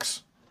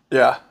Smithwicks.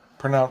 yeah.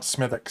 Pronounced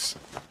Smithwick's.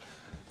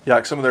 Yeah,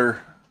 like some of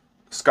their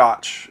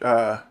Scotch,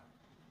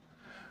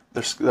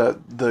 there's the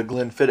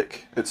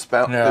Glenfiddich. It's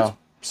spelled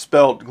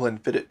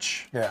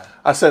Glenfiddich. Yeah.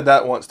 I said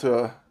that once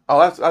to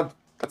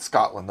that's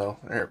Scotland though.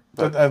 Here,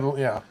 but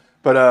Yeah.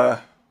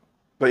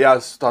 but yeah, I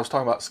was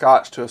talking about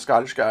Scotch to a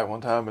Scottish guy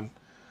one time, and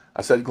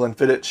I said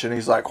Glenfiddich, and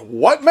he's like,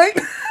 "What, mate?"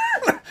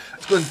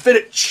 It's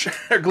Glenfiddich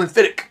or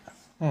Glenfiddich.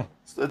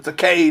 It's a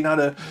K, not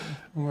a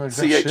Like CH.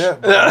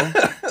 shit, bro.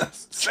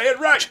 Say it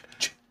right.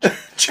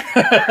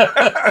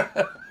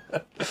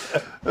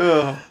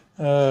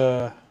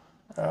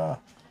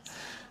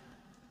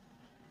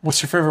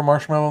 What's your favorite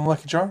marshmallow and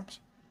Lucky Charms?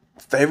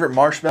 Favorite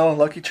marshmallow and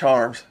Lucky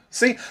Charms.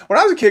 See, when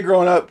I was a kid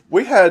growing up,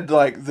 we had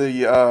like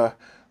the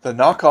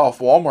knockoff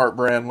Walmart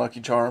brand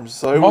Lucky Charms.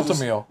 So it was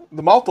Malt-O-Meal.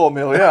 the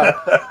Malt-O-Meal, yeah.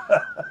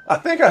 I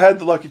think I had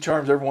the Lucky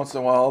Charms every once in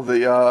a while. I'm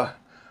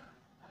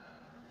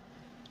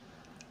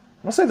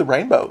gonna say the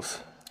rainbows.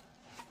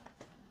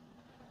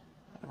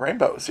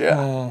 Rainbows,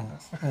 yeah.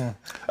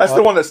 That's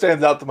the one that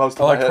stands out the most.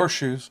 I in my like head.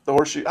 horseshoes. The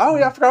horseshoe. Oh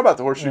yeah, I forgot about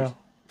the horseshoes.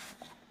 Yeah.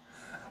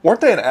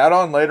 Weren't they an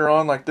add-on later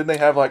on? Like, didn't they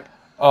have like?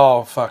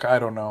 Oh, fuck. I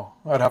don't know.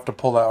 I'd have to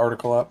pull that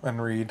article up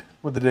and read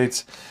with the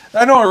dates.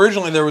 I know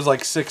originally there was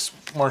like 6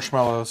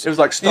 marshmallows. It was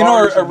like You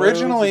know, stars and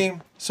originally.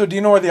 So do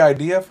you know where the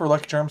idea for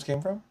Lucky Charms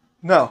came from?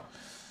 No.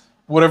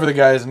 Whatever the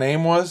guy's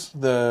name was,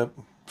 the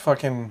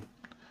fucking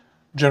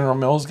General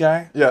Mills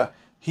guy, Yeah.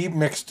 he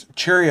mixed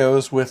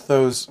Cheerios with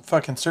those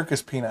fucking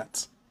circus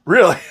peanuts.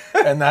 Really?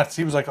 And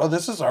he was like, oh,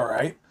 this is all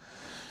right.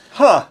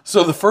 Huh.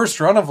 So the first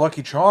run of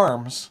Lucky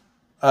Charms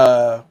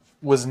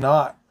was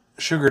not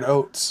sugared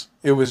oats.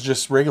 It was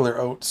just regular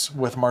oats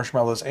with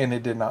marshmallows, and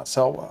it did not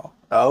sell well.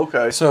 Oh,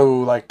 okay. So,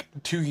 like,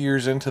 2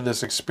 years into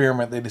this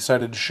experiment, they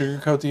decided to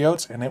sugarcoat the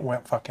oats, and it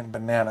went fucking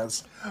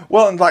bananas.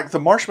 Well, and like the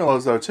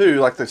marshmallows though too,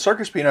 like the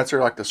circus peanuts are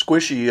like the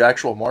squishy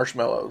actual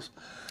marshmallows.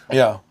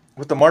 Yeah.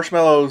 With the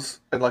marshmallows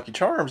and Lucky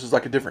Charms is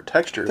like a different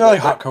texture. They're like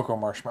hot cocoa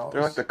marshmallows.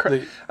 They're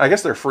like I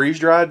guess they're freeze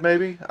dried,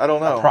 maybe. I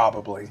don't know.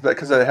 Probably.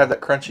 Because they have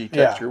that crunchy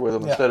texture with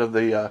them instead of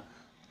the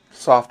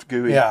soft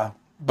gooey. Yeah.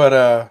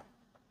 But,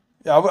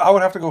 yeah, I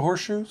would have to go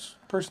horseshoes,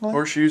 personally.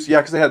 Horseshoes, yeah,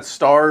 because they had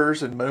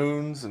stars and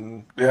moons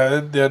and Yeah,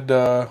 it did.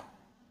 now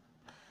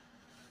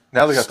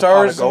they got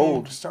Stars the pot of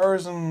gold.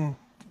 Stars and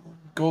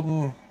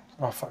golden.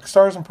 Oh, fuck.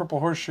 Stars and purple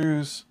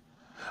horseshoes.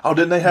 Oh,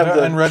 didn't they have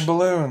the And red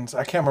balloons.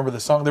 I can't remember the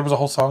song. There was a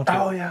whole song to it.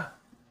 Oh yeah.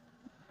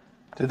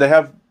 Did they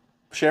have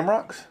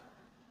shamrocks?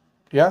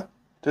 Yeah?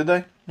 Did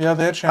they? Yeah,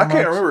 they had I shamrocks.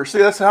 can't remember. See,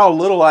 that's how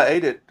little I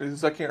ate it.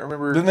 Is I can't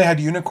remember. Then they had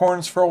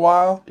unicorns for a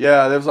while.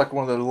 Yeah, that was like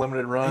one of the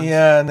limited runs.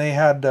 Yeah, and they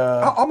had...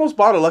 I almost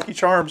bought a Lucky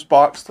Charms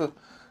box to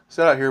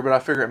set out here, but I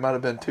figure it might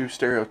have been too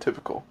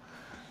stereotypical.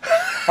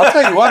 I'll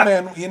tell you what,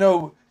 man. You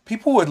know,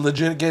 people would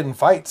legit get in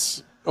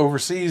fights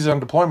overseas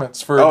on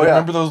deployments for... Oh, yeah.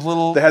 Remember those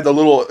little... They had the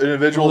little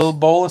individual little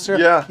bowl of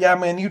cereal? Yeah. Yeah,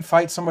 man, you'd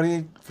fight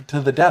somebody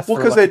to the death Well,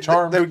 for because Lucky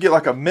Charms. they would get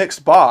like a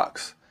mixed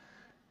box,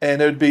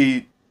 and it would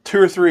be 2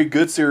 or 3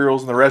 good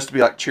cereals, and the rest would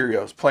be like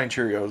Cheerios, plain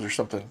Cheerios or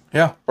something,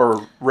 Yeah.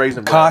 or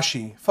Raisin Bran.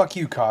 Kashi. Fuck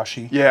you,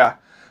 Kashi. Yeah,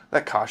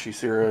 that Kashi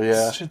cereal. Yeah,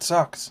 That shit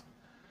sucks.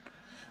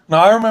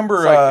 Now, I remember...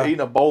 it's like eating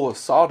a bowl of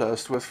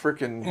sawdust with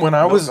freaking when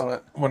I was on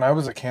it. when I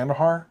was at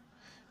Kandahar,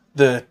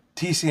 the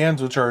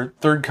TCNs, which are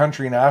third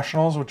country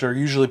nationals, which are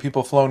usually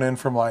people flown in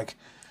from like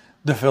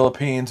the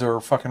Philippines or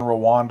fucking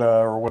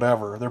Rwanda or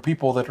whatever. They're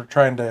people that are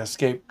trying to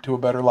escape to a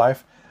better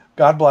life.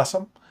 God bless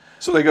them.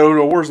 So they go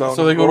to a war zone.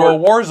 So they go to a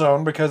war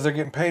zone because they're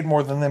getting paid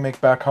more than they make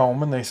back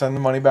home, and they send the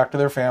money back to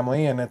their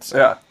family. And it's,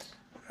 Yeah,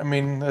 I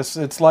mean,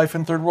 it's life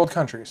in third world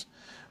countries.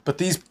 But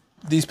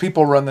these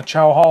people run the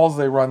chow halls.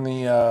 They run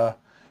the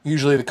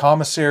usually the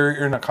commissary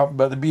or not,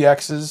 but the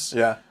BXs.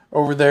 yeah.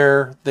 Over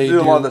there, they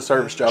Do a lot of the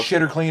service jobs.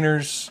 shitter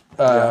cleaners.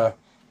 But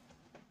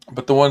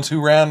the ones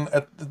who ran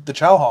at the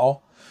chow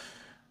hall,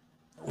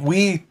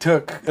 we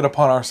took it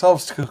upon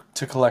ourselves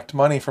to collect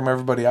money from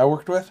everybody I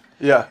worked with,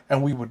 Yeah,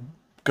 and we would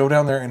go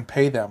down there and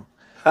pay them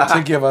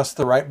to give us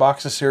the right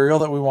box of cereal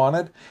that we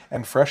wanted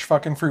and fresh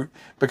fucking fruit.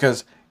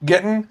 Because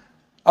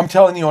I'm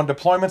telling you, on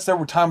deployments, there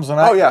were times when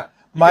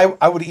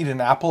I would eat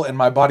an apple and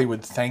my body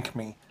would thank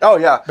me oh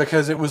yeah,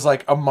 because it was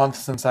like a month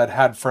since I'd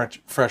had fresh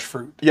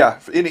fruit. yeah.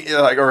 Any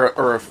like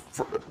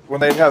when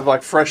they have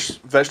like fresh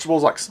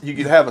vegetables, like you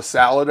could have a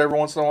salad every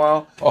once in a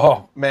while.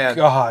 Oh Man,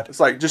 God! it's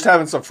like just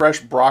having some fresh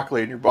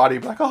broccoli in your body.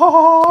 Be like,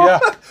 oh, Yeah,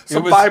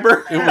 some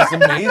fiber. It was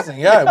amazing.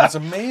 Yeah, it was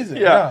amazing.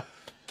 Yeah.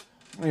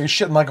 Yeah. You're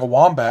shitting like a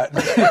wombat.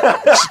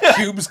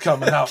 Cubes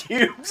coming out.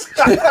 Cubes.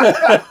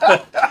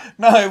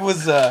 No, it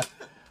was.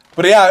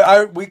 But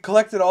yeah, we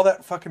collected all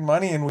that fucking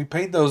money and we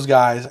paid those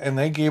guys, and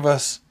they gave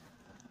us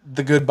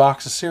the good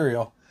box of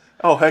cereal.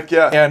 Oh heck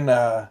yeah!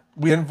 And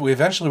we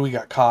eventually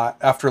got caught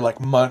after like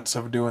months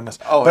of doing this.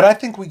 Oh, but yeah. I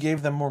think we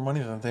gave them more money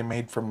than they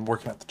made from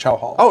working at the chow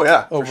hall. Oh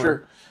yeah, for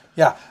sure.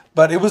 Yeah,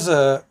 but it was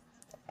a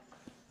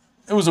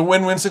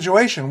win-win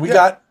situation. We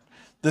got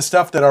the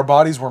stuff that our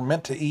bodies were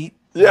meant to eat.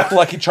 Yeah.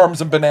 Lucky Charms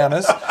and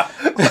bananas.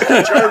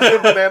 Charms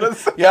and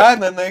bananas. Yeah,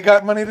 and then they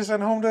got money to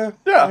send home to,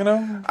 Yeah, you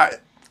know.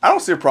 I don't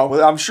see a problem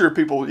with it. I'm sure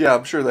people. Yeah,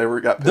 I'm sure they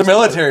got pissed The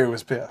military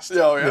was pissed.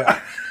 Oh yeah.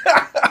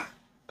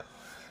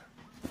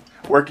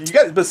 Working, you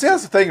got, but see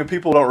that's the thing that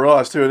people don't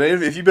realize too. And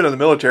if you've been in the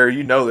military,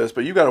 you know this.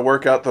 But you got to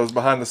work out those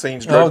behind the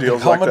scenes drug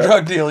deals like that.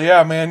 Drug deal,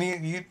 yeah, man.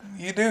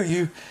 You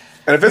do.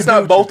 And if it's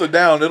not bolted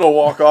down, it'll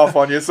walk off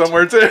on you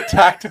somewhere too.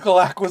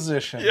 Tactical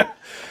acquisition.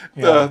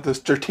 Yeah. The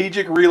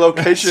strategic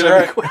relocation That's of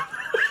right. equipment.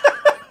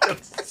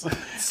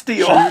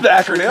 Steal the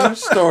acronym. True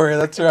story.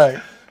 That's right.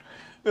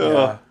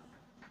 Yeah.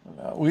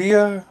 We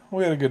had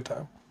a good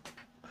time.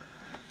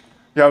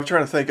 Yeah, I'm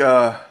trying to think.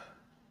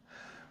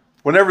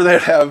 Whenever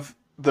they'd have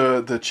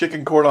the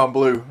chicken cordon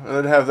bleu,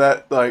 they'd have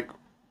that like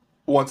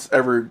once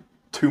every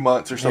 2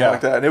 months or something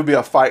like that, and it would be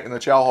a fight in the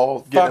chow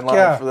hall getting in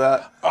line for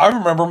that. I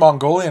remember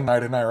Mongolian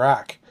night in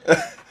Iraq.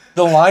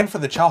 The line for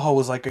the chow hall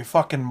was like a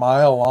fucking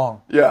mile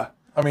long. Yeah.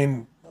 I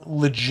mean,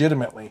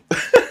 legitimately,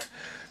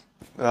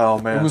 Oh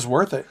man, it was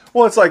worth it.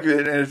 Well, it's like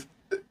if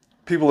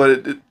people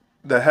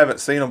that haven't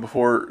seen them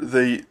before.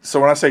 So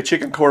when I say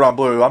chicken cordon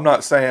bleu, I'm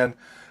not saying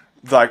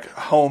like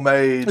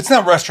homemade. It's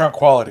not restaurant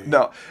quality.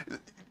 No.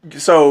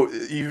 So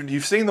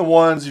you've seen the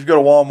ones, you go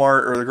to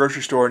Walmart or the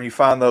grocery store and you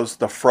find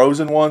the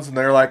frozen ones, and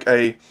they're like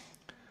a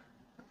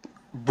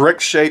brick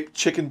shaped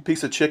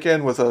piece of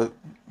chicken with a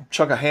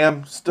chunk of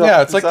ham stuff.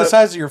 Yeah, it's like the inside.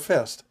 size of your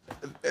fist.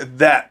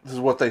 That is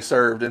what they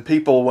served, and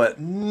people went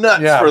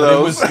nuts Yeah, for but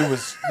those.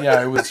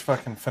 it was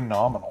fucking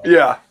phenomenal.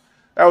 Yeah,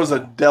 that was a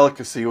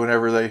delicacy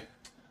whenever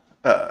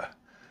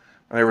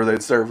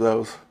they'd serve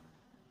those.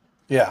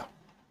 Yeah.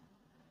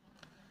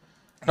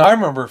 I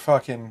remember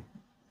fucking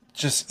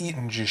just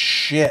eating just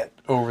shit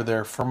over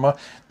there for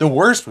the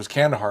worst was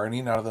Kandahar and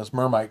eating out of those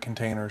Mermite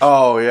containers.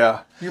 Oh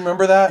yeah, You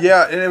remember that?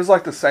 yeah, and it was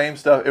like the same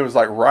stuff. It was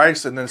like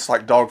rice, and then it's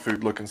like dog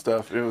food looking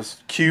stuff. It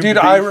was cubed. Dude,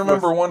 beef I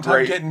remember with one time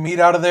great- getting meat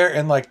out of there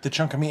and like the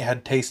chunk of meat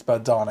had taste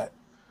buds on it.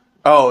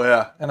 Oh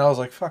yeah, And I was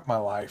like, fuck my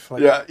life.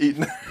 Like, yeah,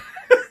 eating.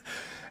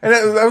 And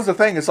that was the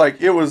thing. It's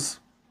like it was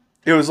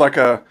like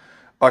a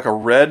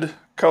red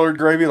colored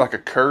gravy, like a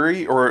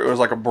curry, or it was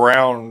like a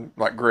brown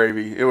like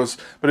gravy.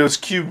 But it was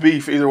cubed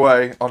beef either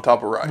way on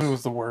top of rice. It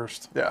was the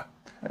worst. Yeah,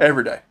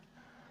 every day.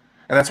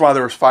 And that's why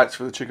there was fights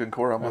for the chicken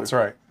cordon bleu. That's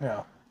right.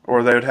 Yeah.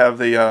 Or they would have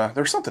there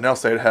was something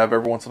else they'd have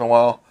every once in a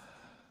while.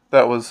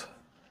 That was,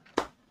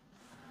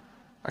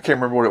 I can't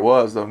remember what it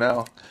was though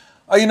now.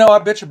 I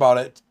bitch about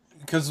it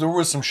because there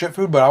was some shit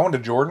food, but I went to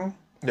Jordan.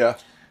 Yeah.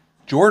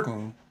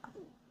 Jordan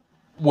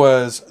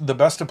was the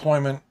best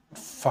deployment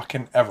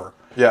fucking ever.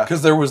 Yeah.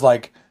 Because there was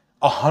like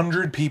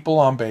 100 people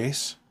on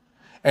base,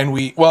 And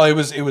it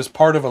was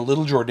part of a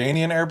little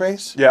Jordanian air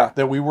base. Yeah.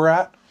 That we were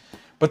at.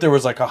 But there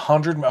was like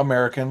 100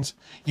 Americans.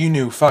 You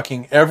knew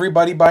fucking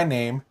everybody by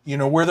name. You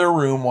know where their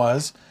room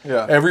was.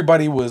 Yeah.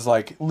 Everybody was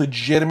like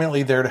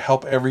legitimately there to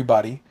help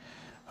everybody.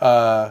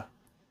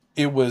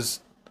 It was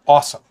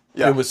awesome.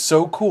 Yeah. It was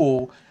so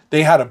cool.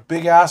 They had a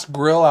big ass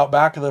grill out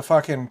back of the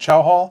fucking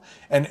chow hall,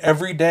 and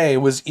every day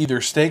was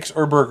either steaks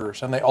or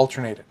burgers, and they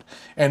alternated.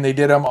 And they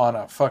did them on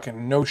a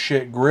fucking no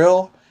shit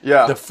grill.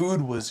 Yeah. The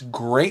food was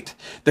great.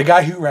 The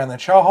guy who ran the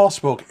chow hall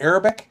spoke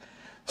Arabic.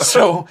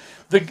 So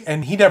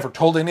and he never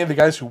told any of the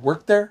guys who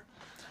worked there.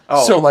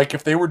 Oh. So like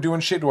if they were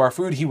doing shit to our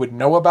food, he would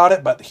know about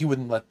it, but he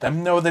wouldn't let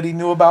them know that he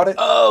knew about it.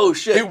 Oh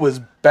shit. It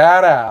was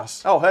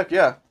badass. Oh heck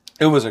yeah.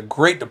 It was a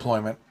great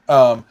deployment.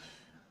 I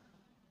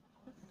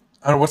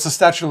don't know what's the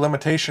statute of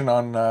limitation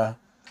on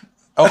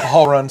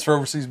alcohol runs for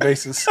overseas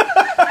bases.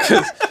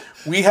 Because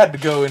we had to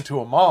go into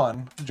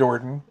Amman,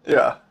 Jordan,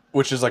 Yeah.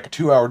 which is like a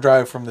 2-hour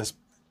drive from this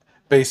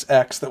base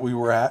X that we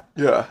were at.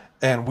 Yeah.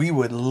 And we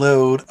would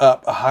load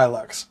up a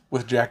Hilux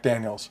with Jack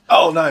Daniels.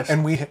 Oh nice.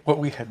 And what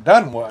we had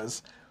done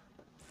was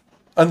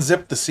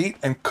unzip the seat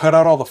and cut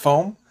out all the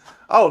foam.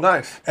 Oh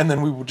nice. And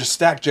then we would just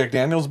stack Jack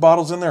Daniels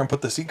bottles in there and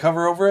put the seat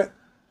cover over it.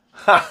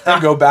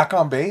 And go back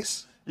on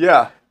base.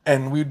 Yeah.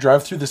 And we'd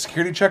drive through the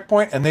security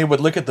checkpoint and they would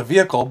look at the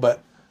vehicle,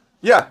 but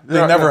Yeah.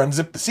 they never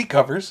unzipped the seat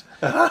covers.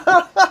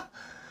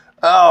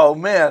 Oh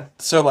man.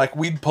 So like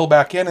we'd pull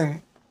back in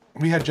and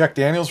we had Jack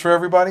Daniels for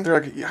everybody.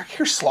 They're like, I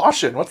hear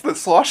sloshing. What's that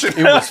sloshing?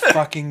 It was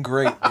fucking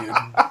great, dude.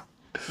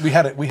 We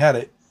had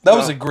it. That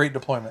was a great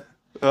deployment.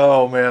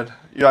 Oh man.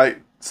 Yeah.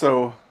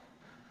 So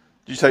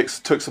you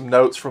took some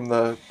notes from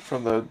the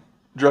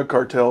drug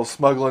cartel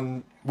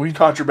smuggling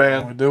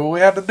contraband. We do what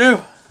we had to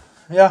do.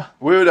 Yeah.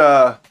 We would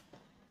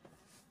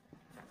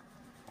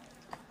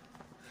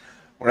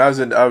when I was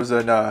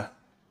in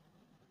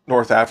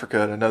North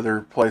Africa at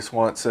another place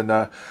once, and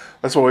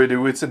that's what we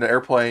do. We'd send an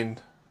airplane.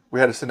 We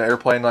had to send an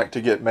airplane like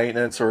to get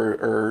maintenance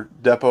or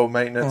depot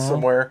maintenance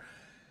somewhere,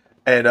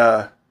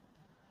 and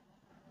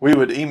we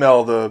would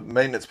email the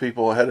maintenance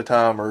people ahead of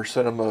time or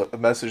send them a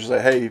message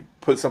say, "Hey,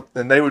 put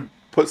something." And they would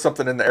put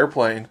something in the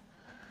airplane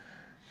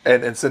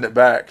and send it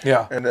back.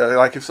 Yeah. And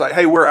like it's like,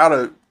 "Hey, we're out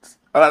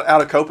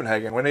of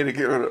Copenhagen. We need to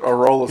get a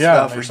roll of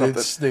stuff or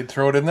something." They'd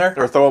throw it in there.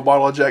 Or throw a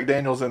bottle of Jack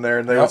Daniels in there,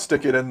 and they would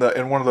stick it in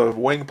one of the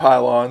wing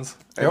pylons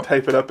and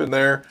tape it up in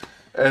there,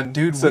 and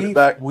send it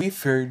back. We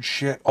ferried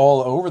shit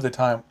all over the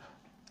time,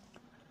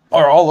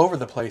 or all over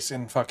the place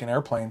in fucking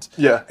airplanes.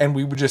 Yeah. And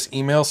we would just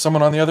email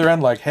someone on the other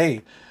end like,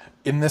 "Hey,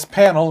 in this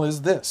panel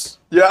is this."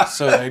 Yeah.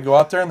 So they'd go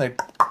out there and they'd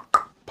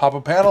pop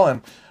a panel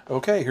and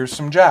okay, here's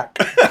some Jack.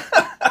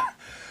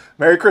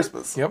 Merry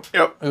Christmas. Yep.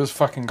 Yep. It was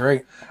fucking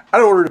great. I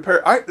ordered a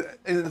pair.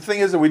 And the thing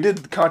is that we did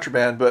the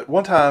contraband, but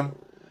one time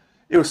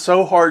it was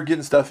so hard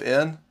getting stuff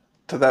in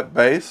to that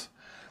base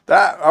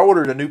that I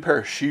ordered a new pair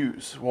of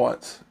shoes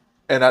once,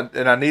 and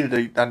I needed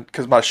to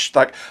because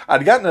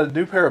I'd gotten a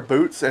new pair of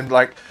boots and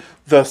like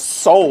the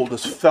sole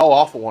just fell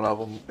off of one of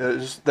them.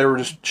 They were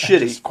just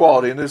shitty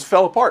quality and it just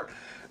fell apart.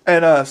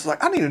 And it's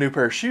like I need a new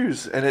pair of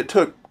shoes, and it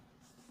took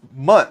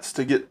months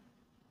to get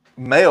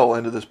mail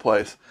into this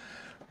place,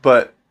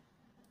 but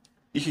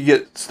you could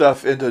get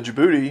stuff into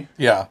Djibouti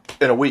Yeah.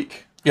 in a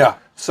week. Yeah.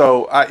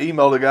 So I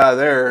emailed a guy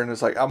there, and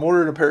it's like, I'm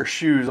ordering a pair of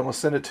shoes. I'm going to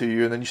send it to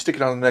you. And then you stick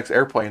it on the next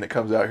airplane that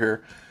comes out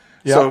here.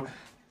 Yeah. So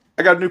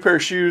I got a new pair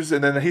of shoes,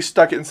 and then he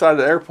stuck it inside of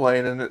the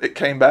airplane, and it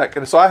came back.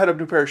 And so I had a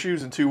new pair of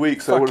shoes in 2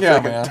 weeks. So it would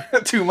have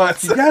taken 2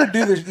 months. You gotta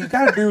do this. You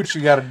gotta do what you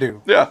gotta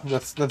do. Yeah.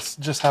 That's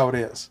just how it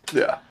is.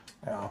 Yeah.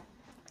 Yeah.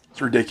 It's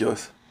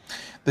ridiculous.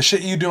 The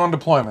shit you do on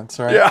deployments,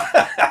 right?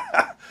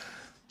 Yeah.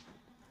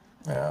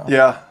 Yeah.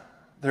 Yeah.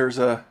 There's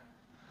a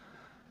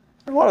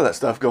lot of that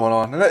stuff going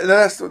on. And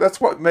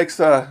that's what makes,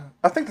 I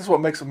think that's what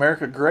makes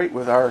America great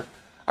with our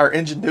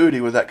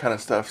ingenuity with that kind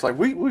of stuff. It's like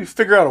we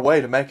figure out a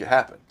way to make it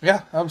happen.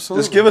 Yeah,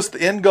 absolutely. Just give us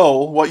the end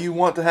goal, what you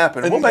want to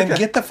happen. and, We'll make and it.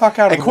 get the fuck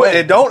out of And the quit. way.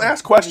 And don't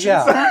ask questions.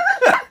 Yeah.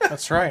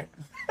 That's right.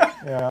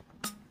 Yeah.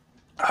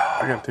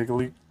 I gotta take a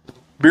leak.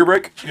 Beer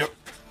break. Yep.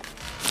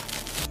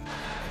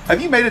 Have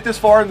you made it this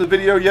far in the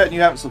video yet and you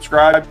haven't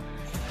subscribed?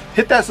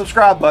 Hit that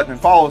subscribe button and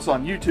follow us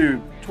on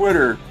YouTube,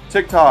 Twitter,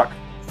 TikTok,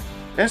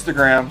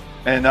 Instagram,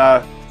 and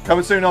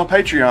coming soon on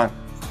Patreon.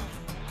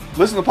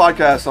 Listen to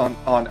podcasts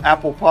on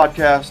Apple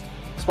Podcast,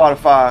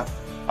 Spotify,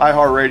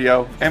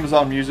 iHeartRadio,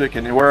 Amazon Music,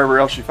 and wherever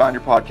else you find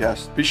your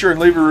podcasts. Be sure and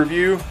leave a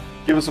review,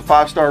 give us a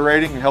 5-star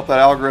rating, and help that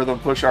algorithm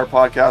push our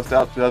podcast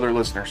out to other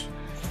listeners.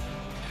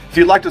 If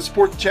you'd like to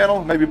support the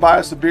channel, maybe buy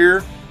us a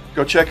beer,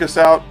 go check us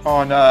out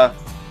on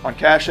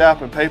Cash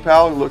App and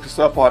PayPal. Look us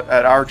up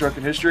at Our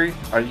Drunken History.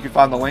 You can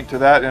find the link to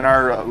that in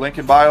our link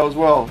in bio as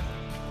well.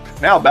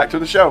 Now back to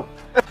the show.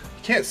 You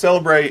can't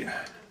celebrate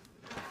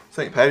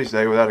St. Paddy's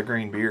Day without a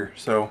green beer.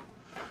 So,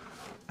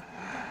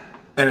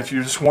 and if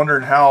you're just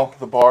wondering how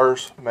the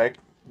bars make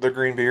the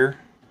green beer,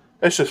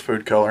 it's just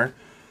food coloring.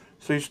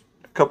 So a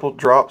couple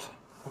drops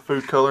of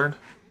food coloring.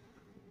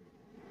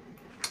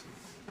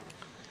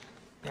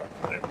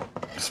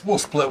 We'll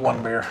split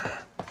one beer.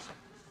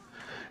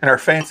 And our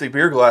fancy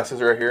beer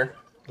glasses right here.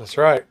 That's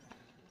right.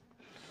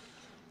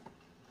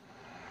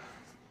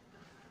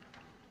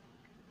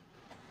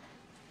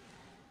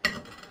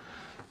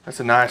 That's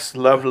a nice,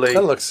 lovely.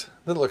 That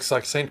looks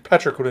like St.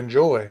 Patrick would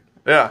enjoy.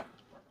 Yeah.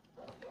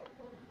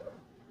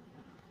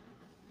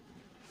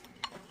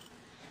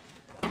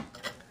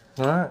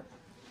 All right.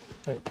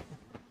 Hey.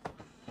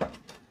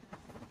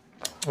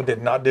 I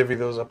did not divvy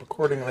those up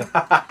accordingly.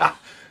 I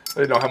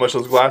didn't know how much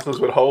those glasses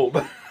would hold.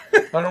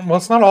 Well,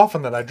 it's not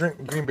often that I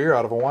drink green beer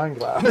out of a wine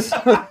glass.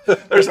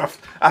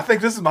 I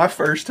think this is my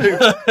first too.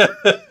 All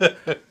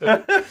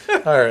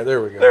right,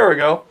 there we go. There we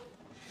go.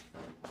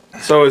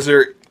 So is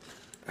there?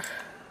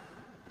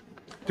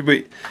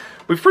 We've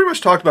pretty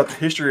much talked about the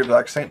history of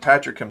like St.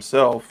 Patrick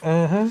himself.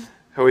 Mm-hmm.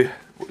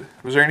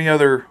 Was there any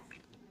other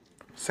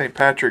St.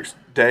 Patrick's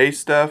Day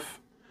stuff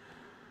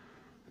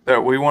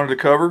that we wanted to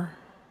cover?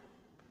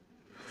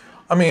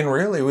 I mean,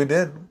 really, we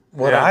did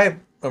what Yeah.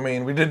 I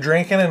mean, we did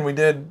drinking and we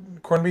did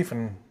corned beef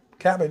and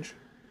cabbage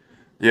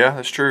Yeah,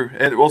 that's true.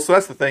 And well, so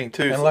that's the thing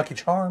too. and Lucky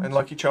Charms. And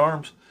Lucky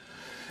Charms.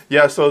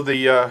 Yeah, so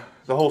the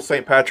whole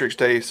St. Patrick's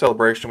Day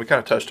celebration, we kind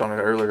of touched on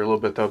it earlier a little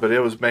bit though, but it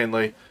was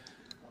mainly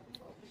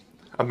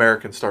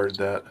Americans started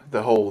that.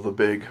 The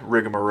big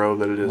rigmarole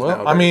that it is Well,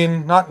 nowadays. I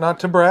mean, not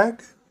to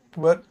brag,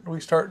 but we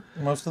start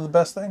most of the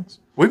best things.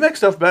 We make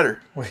stuff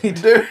better. We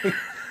do.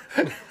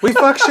 We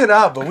fuck shit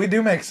up, but we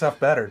do make stuff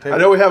better too. I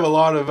know we have a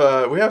lot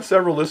of we have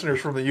several listeners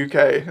from the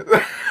UK.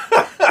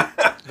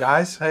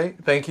 Guys, hey,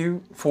 thank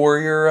you for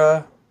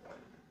your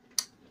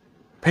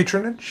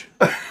patronage.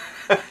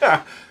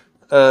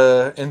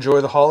 Enjoy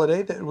the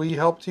holiday that we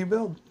helped you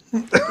build. We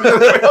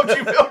helped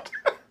you build.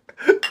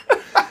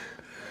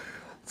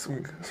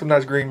 some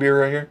nice green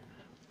beer right here.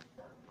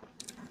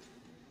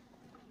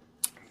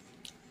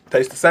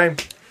 Tastes the same.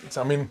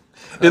 I mean,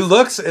 it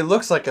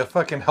looks like a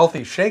fucking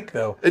healthy shake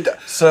though.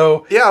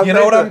 So Yeah, you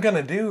know what I'm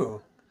gonna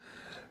do?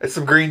 It's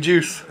some green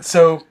juice.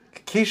 So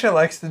Keisha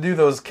likes to do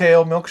those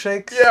kale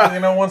milkshakes. Yeah. You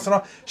know, once in a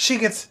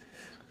while.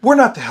 We're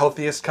not the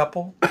healthiest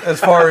couple as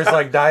far as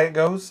like diet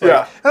goes. Like,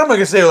 Yeah. And I'm not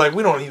gonna say like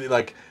we don't eat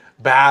like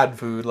bad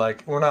food.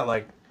 Like we're not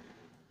like,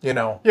 you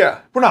know. Yeah.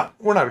 We're not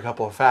a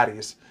couple of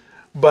fatties.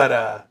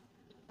 But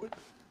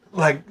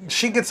like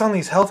she gets on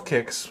these health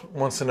kicks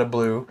once in a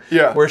blue.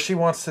 Yeah. Where she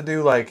wants to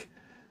do like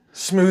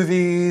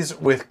smoothies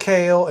with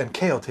kale, and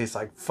kale tastes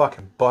like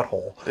fucking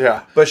butthole.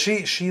 Yeah. But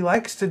she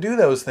likes to do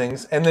those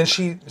things, and then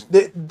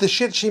the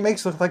shit she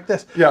makes look like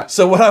this. Yeah.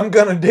 So what I'm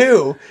gonna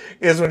do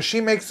is when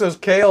she makes those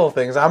kale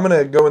things, I'm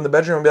gonna go in the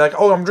bedroom and be like,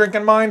 "Oh, I'm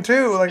drinking mine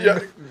too." Like, Yeah.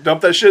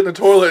 Dump that shit in the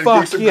toilet and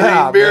fuck get some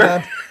yeah, green beer.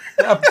 man.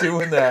 I'm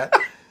doing that.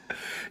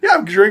 Yeah,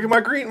 I'm drinking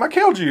my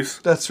kale juice.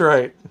 That's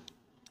right.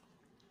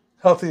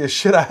 Healthiest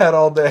shit I had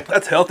all day.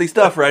 That's healthy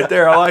stuff right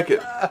there. I like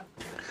it.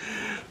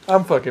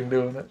 I'm fucking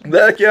doing it.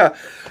 Heck yeah.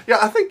 Yeah,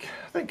 I think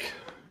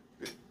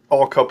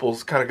all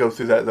couples kind of go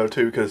through that though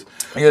too, because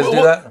You guys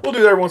do that? We'll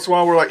do that every once in a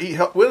while. We're like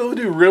we'll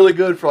do really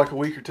good for like a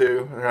week or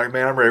two, and they're like,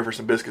 man, I'm ready for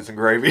some biscuits and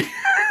gravy.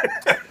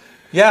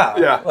 Yeah.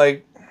 Yeah.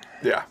 Like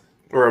Yeah,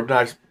 or a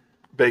nice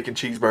bacon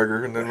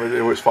cheeseburger, and then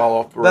it would fall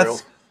off the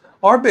rails. that's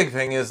our big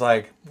thing is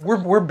like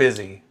we're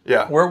busy.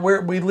 Yeah.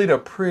 We lead a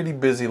pretty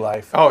busy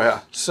life. Oh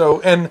yeah,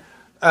 So, and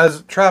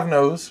as Trav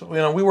knows,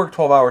 we work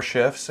 12-hour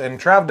shifts, and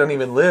Trav doesn't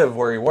even live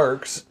where he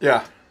works.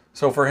 yeah.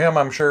 So for him,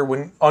 I'm sure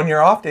when on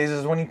your off days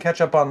is when you catch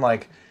up on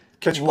like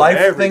Catch up on life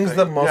everything. things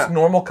that most Yeah.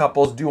 normal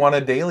couples do on a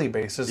daily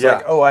basis. Yeah.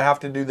 Like, oh, I have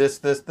to do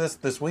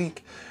this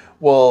week.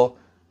 Well,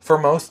 for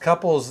most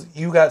couples,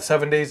 you got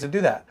 7 days to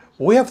do that.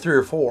 We have 3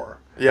 or 4.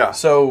 Yeah.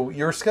 So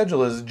your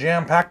schedule is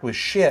jam-packed with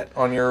shit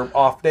on your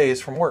off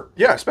days from work.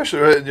 Yeah,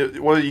 especially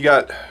you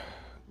got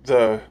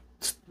the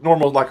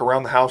normal like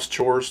around the house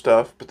chores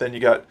stuff, but then you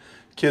got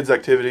kids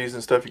activities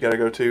and stuff you got to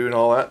go to and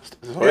all that.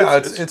 So Yeah,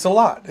 it's a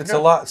lot. It's a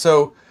lot.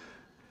 So,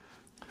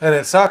 and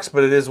it sucks,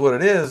 but it is what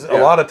it is. A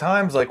Yeah. lot of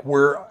times, like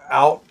we're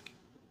out,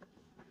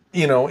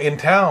 in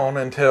town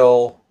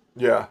until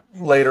yeah,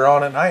 later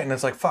on at night, and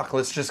it's like, fuck,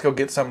 let's just go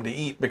get something to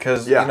eat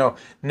because Yeah.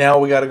 now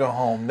we got to go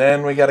home.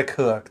 Then we got to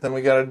cook. Then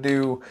we got to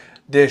do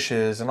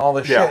dishes and all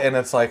this Yeah. shit. And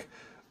it's like,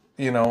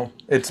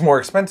 it's more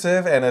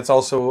expensive and it's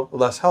also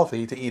less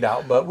healthy to eat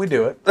out, but we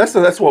do it.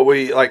 that's what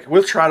we like.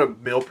 We'll try to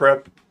meal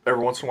prep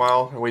every once in a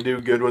while, and we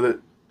do good with it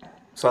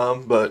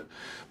some, but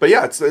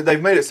yeah,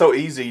 they've made it so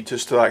easy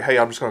just to like, hey,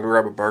 I'm just gonna go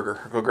grab a burger,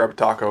 or go grab a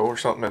taco or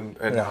something,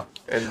 and Yeah.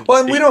 and Well,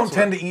 and we eat don't some-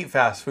 tend to eat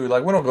fast food.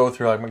 Like we don't go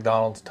through like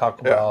McDonald's,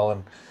 Taco Bell,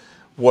 and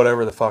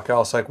whatever the fuck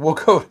else. Like we'll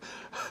go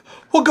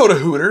to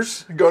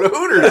Hooters go to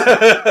Hooters.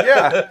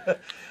 Yeah.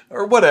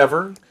 or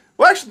whatever.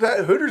 Well,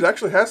 actually, Hooters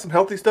actually has some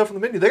healthy stuff on the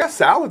menu. They got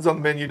salads on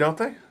the menu, don't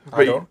they?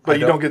 But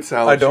you don't get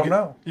salads. I don't You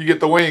know. You get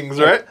the wings,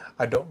 right?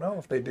 I don't know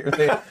if they do.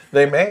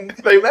 They may.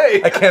 They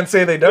may. I can't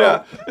say they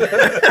don't.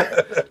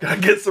 Yeah.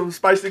 Gotta get some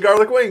spicy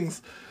garlic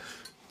wings.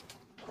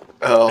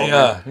 Oh, man.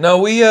 Yeah. No,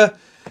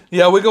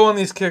 we go on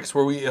these kicks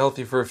where we eat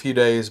healthy for a few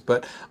days,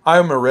 but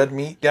I'm a red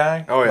meat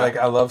guy. Oh, yeah. Like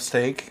I love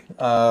steak.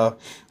 I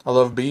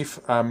love beef.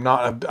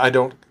 I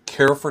don't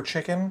care for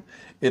chicken.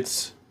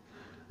 It's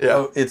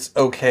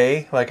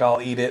okay. Like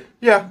I'll eat it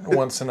Yeah.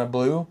 once in a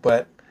blue,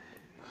 but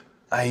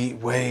I eat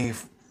way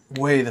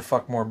way the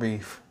fuck more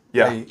beef.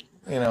 Yeah. You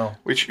know.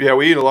 We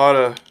eat a lot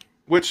of,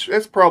 which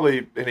it's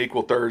probably in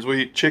equal thirds.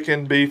 We eat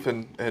chicken, beef,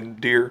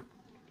 and deer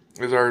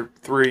is our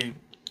three.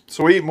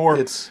 So we eat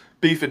more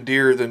beef and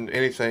deer than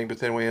anything, but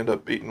then we end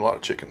up eating a lot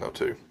of chicken though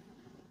too.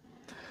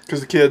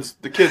 Because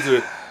the kids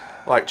are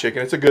like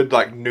chicken. It's a good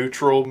like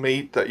neutral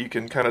meat that you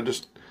can kind of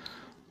just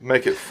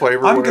make it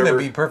flavor. I'm going to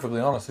be perfectly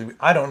honest with you.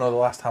 I don't know the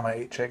last time I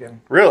ate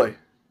chicken. Really?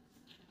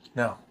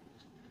 No.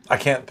 I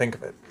can't think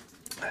of it.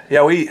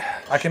 Yeah,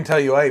 I can tell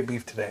you I ate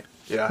beef today.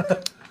 Yeah.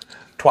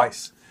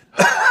 Twice.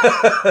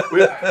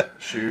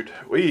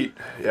 we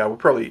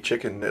probably eat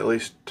chicken at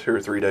least 2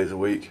 or 3 days a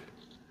week.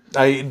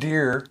 I ate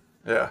deer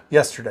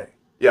yesterday.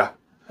 Yeah.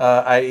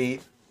 I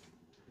ate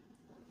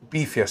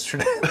beef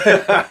yesterday.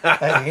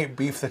 I ate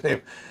beef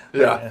today.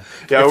 Yeah.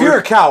 If you're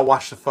a cow,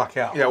 watch the fuck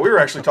out. Yeah, we were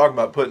actually talking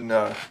about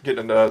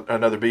getting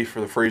another beef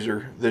for the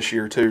freezer this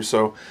year too.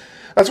 So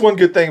that's one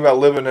good thing about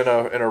living in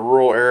a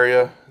rural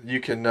area. You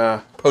can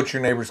poach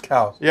your neighbor's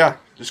cows. Yeah,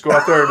 just go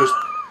out there and just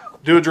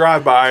do a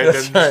drive-by and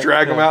then just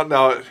drag them out.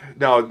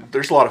 Now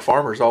there's a lot of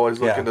farmers always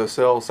looking to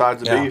sell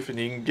sides of beef, and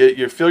you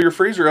can fill your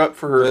freezer up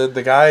for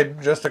the guy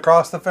just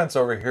across the fence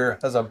over here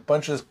has a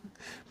bunch of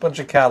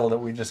cattle that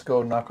we just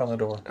go knock on the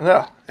door.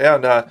 Yeah,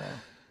 and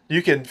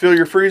you can fill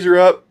your freezer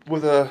up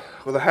with a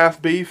half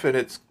beef, and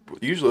it's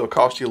usually it'll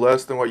cost you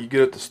less than what you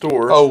get at the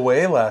store. Oh,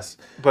 way less.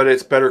 But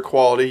it's better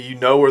quality. You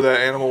know where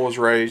that animal was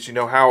raised. You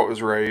know how it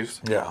was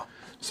raised. Yeah.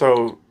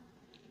 So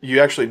you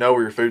actually know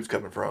where your food's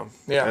coming from.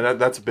 Yeah. And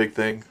that's a big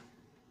thing.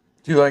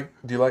 Do you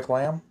like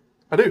lamb?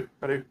 I do.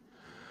 I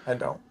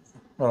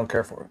don't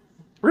care for it.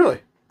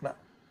 Really? No.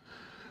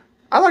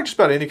 I like just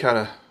about any kind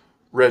of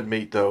red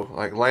meat though.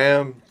 Like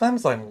lamb.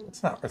 Lamb's like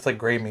it's like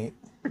gray meat.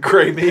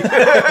 Gray meat.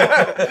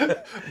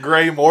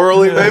 Gray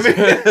morally, maybe.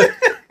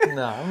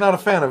 No, I'm not a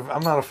fan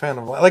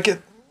of like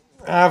it.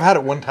 I've had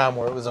it one time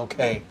where it was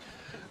okay.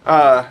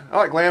 I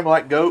like lamb. I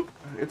like goat.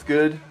 It's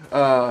good.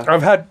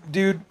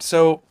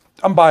 So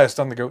I'm biased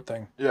on the goat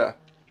thing. Yeah.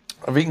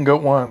 I've eaten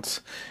goat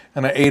once,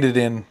 and I ate it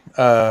in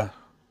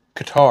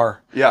Qatar.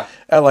 Yeah.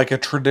 At like a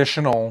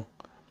traditional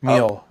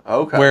meal.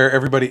 Oh, okay. Where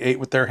everybody ate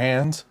with their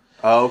hands.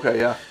 Oh, okay,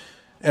 yeah.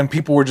 And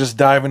people were just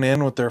diving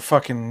in with their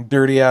fucking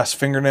dirty ass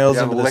fingernails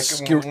into the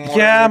skewer.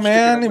 Yeah,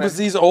 man. It was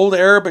these old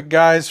Arabic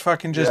guys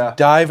fucking just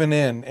diving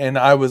in. And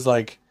I was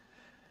like,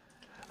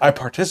 I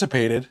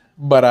participated,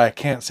 but I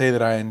can't say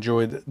that I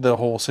enjoyed the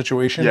whole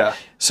situation. Yeah.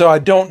 So I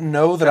don't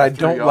know that I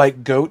don't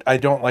like goat. I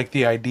don't like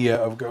the idea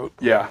of goat.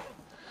 Yeah.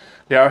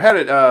 Yeah, I had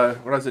it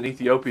when I was in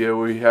Ethiopia.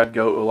 We had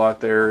goat a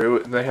lot there.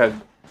 They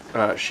had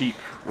sheep,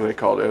 what they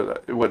called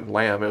it. It wasn't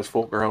lamb. It was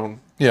full grown.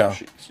 Yeah.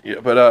 Sheep. Yeah,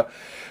 but a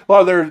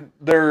lot of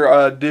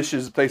their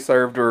dishes that they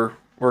served were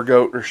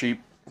goat or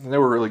sheep. And they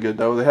were really good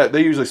though.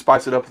 They usually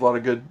spice it up with a lot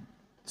of good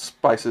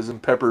spices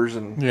and peppers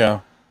and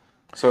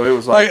So it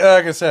was like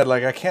I said,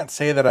 like I can't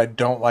say that I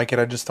don't like it.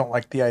 I just don't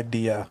like the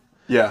idea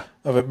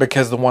of it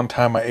because the one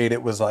time I ate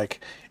it was like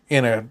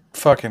in a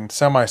fucking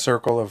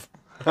semicircle of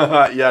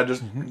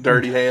just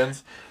dirty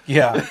hands.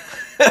 Yeah.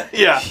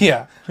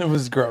 Yeah. It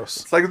was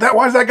gross. It's like that.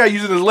 Why is that guy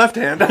using his left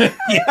hand?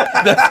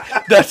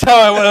 That's how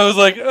I went. I was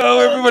like, oh,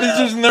 everybody's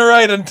using their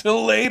right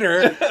until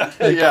later.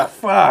 Yeah.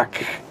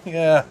 Fuck.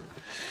 Yeah.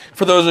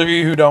 For those of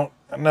you who don't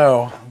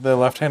know, the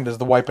left hand is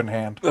the wiping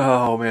hand.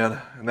 Oh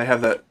man, and they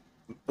have a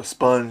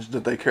sponge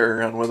that they carry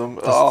around with them.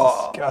 That's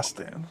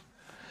disgusting.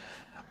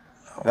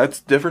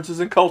 That's differences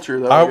in culture,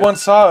 though. I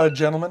once saw a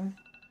gentleman.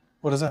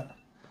 What is that?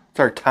 It's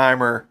our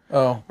timer.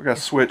 Oh, we got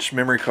to switch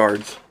memory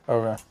cards.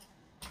 Okay.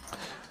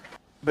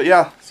 But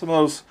yeah, some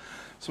of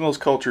those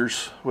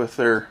cultures with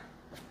their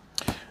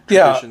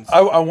traditions. Yeah,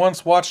 I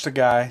once watched a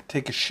guy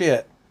take a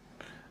shit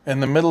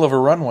in the middle of a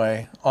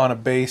runway on a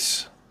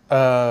base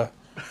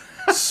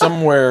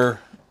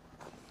somewhere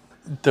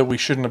that we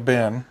shouldn't have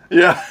been.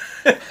 Yeah.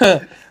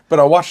 But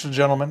I watched a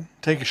gentleman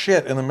take a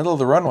shit in the middle of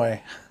the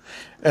runway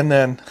and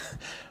then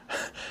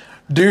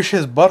douche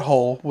his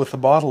butthole with a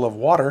bottle of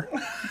water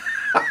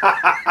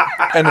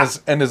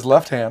and his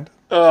left hand.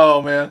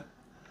 Oh, man.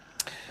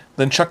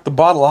 Then chuck the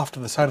bottle off to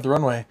the side of the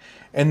runway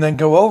and then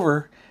go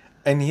over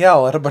and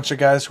yell at a bunch of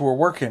guys who were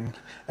working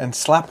and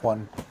slap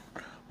one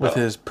with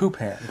his poop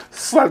hand.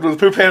 Slapped with the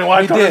poop hand and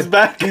wiped on his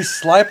back? He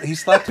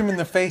slapped him in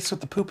the face with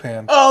the poop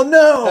hand. Oh,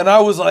 no. And I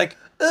was like,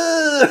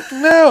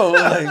 no.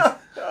 Like,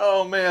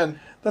 oh, man.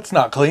 That's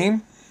not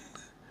clean.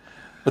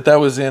 But that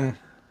was in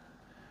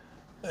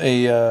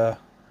it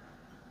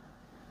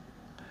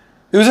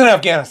was in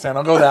Afghanistan.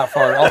 I'll go that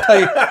far.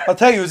 I'll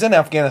tell you it was in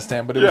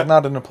Afghanistan, but it was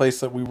not in a place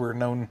that we were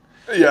known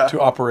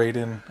to operate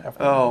in.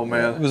 Oh,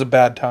 man. It was a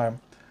bad time.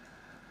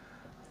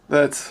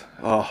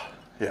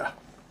 Yeah.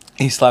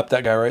 He slapped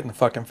that guy right in the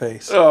fucking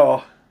face.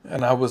 Oh.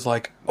 And I was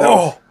like,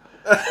 oh.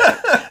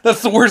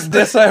 That's the worst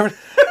diss I ever...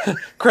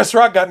 Chris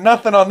Rock got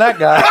nothing on that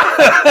guy.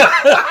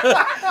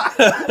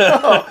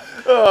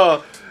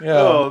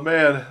 Oh,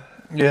 man.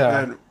 Yeah.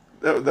 Man,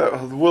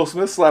 that Will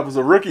Smith slap was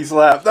a rookie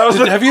slap.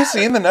 Have you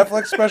seen the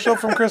Netflix special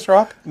from Chris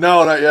Rock?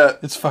 No, not yet.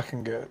 It's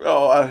fucking good.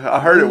 Oh, I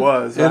heard it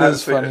was. It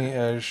is funny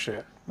as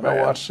shit. I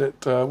Man. watched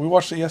it. We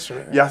watched it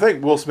yesterday. Yeah, I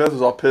think Will Smith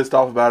was all pissed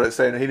off about it,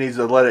 saying that he needs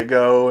to let it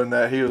go and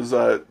that he was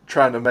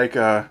trying to make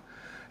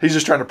he's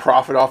just trying to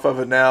profit off of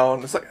it now.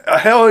 And it's like,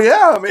 hell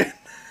yeah, I mean.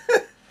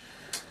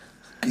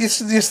 You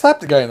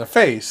slapped the guy in the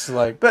face,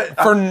 like, But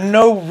for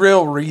no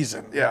real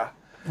reason. Yeah.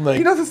 Like,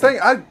 You know this thing,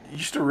 I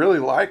used to really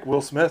like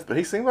Will Smith, but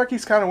he seemed like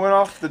he's kind of went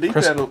off the deep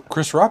end.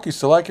 Chris Rock used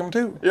to like him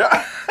too.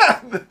 Yeah.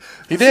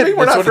 He did. See,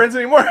 we're That's not what friends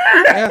anymore.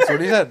 Yeah, that's what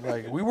he said.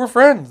 Like, we were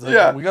friends. Like,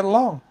 Yeah. we got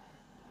along.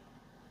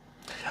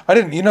 I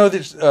didn't. You know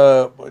this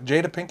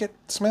Jada Pinkett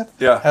Smith?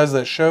 Yeah. Has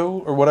that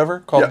show or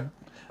whatever called Yeah.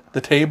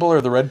 The Table or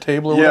The Red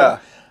Table or Yeah.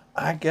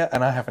 whatever.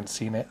 And I haven't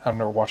seen it. I've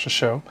never watched the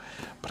show,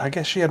 but I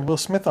guess she had Will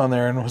Smith on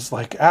there and was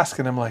like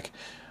asking him like,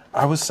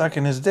 I was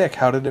sucking his dick.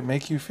 How did it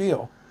make you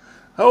feel?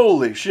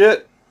 Holy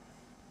shit.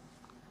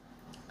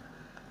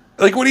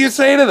 Like, what do you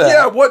say to that?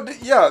 Yeah,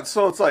 what? Yeah,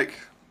 so it's like,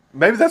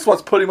 maybe that's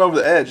what's put him over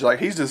the edge. Like,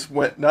 he's just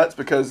went nuts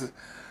because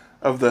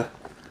of the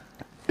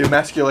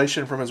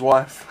emasculation from his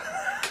wife.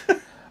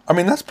 I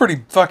mean, that's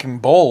pretty fucking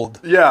bold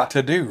Yeah.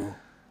 to do.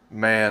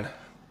 Man.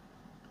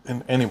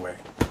 And anyway,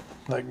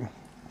 like,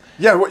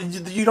 Yeah,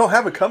 you don't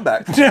have a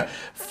comeback.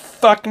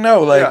 fuck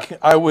no. Like, Yeah.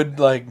 I would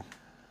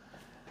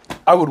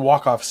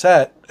walk off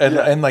set and,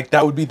 Yeah. and like,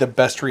 that would be the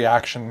best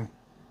reaction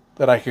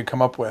that I could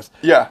come up with.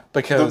 Yeah.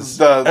 Because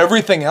The-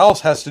 everything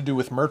else has to do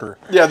with murder.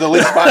 Yeah, the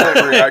least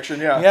violent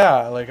reaction, yeah.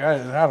 Yeah, like, I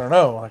don't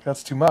know. Like,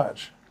 that's too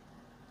much.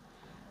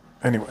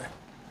 Anyway.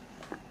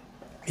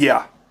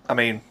 Yeah. I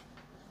mean,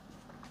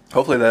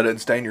 hopefully that didn't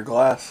stain your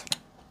glass.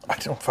 I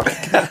don't fucking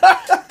care.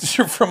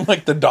 You're from,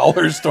 like, the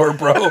dollar store,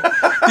 bro.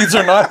 These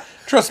are not...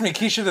 Trust me,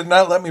 Keisha did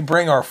not let me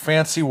bring our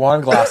fancy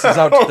wine glasses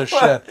out to the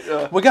shed.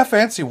 Yeah. We got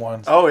fancy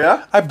ones. Oh,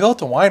 yeah? I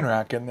built a wine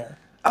rack in there.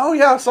 Oh,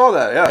 yeah, I saw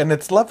that, yeah. And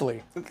it's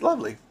lovely. It's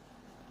lovely.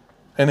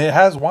 And it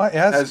has wine. It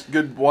has... Has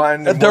good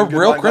wine. And they're one good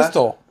real wine glass.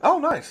 crystal. Oh,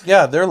 nice.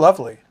 Yeah, they're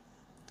lovely.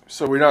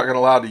 So we're not going to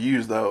allow to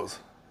use those.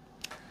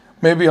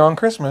 Maybe on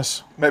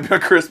Christmas. Maybe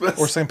on Christmas.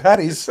 Or St.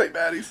 Patty's. St.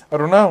 Patty's. I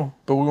don't know.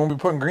 But we won't be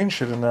putting green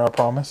shit in there, I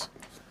promise.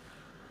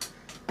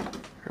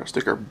 I'll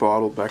stick our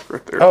bottle back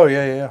right there. Oh,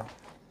 yeah.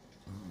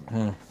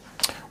 Well,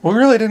 we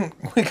really didn't...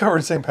 We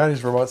covered St. Patty's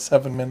for about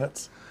 7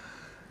 minutes.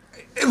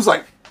 It was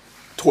like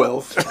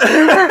 12.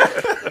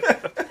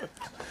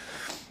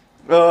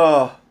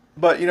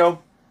 But, you know,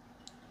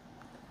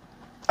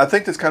 I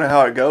think that's kind of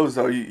how it goes,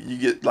 though. You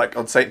get, like,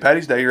 on St.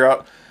 Patty's Day, you're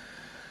out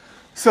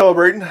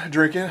celebrating,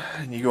 drinking,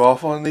 and you go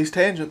off on these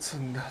tangents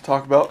and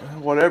talk about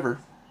whatever.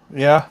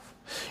 Yeah.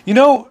 You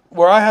know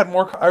where I had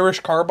more Irish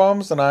car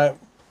bombs in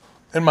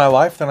my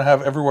life than I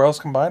have everywhere else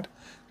combined?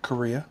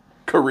 Korea.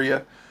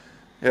 Korea.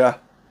 Yeah.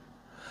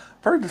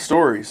 I've heard the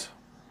stories.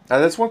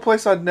 That's one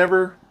place I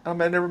never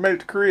made it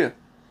to Korea.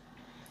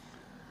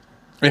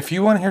 If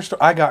you want to hear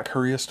I got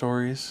Korea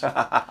stories.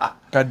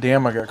 God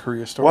damn, I got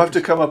Korea stories. We'll have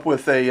to come up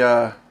with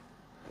a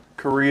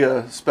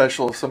Korea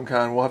special of some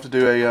kind. We'll have to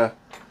do a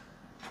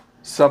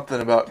something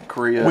about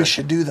Korea. We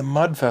should do the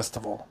Mud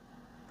Festival.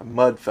 A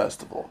mud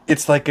festival.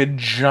 It's like a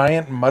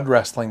giant mud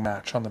wrestling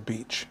match on the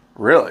beach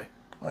Really?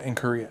 in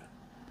Korea.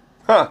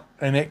 Huh.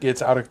 And it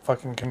gets out of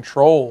fucking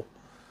control.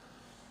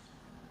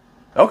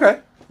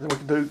 Okay. Then we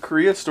can do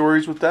Korea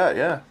stories with that,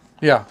 yeah.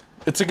 Yeah,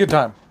 it's a good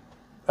time.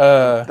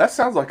 That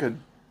sounds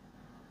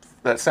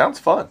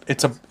fun.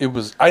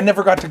 I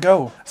never got to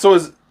go. So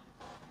is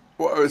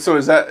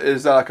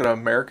that like an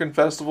American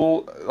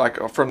festival, like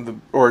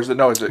or is it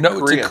Korean?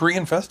 It's a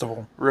Korean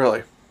festival.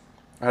 Really?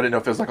 I didn't know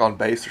if it was like on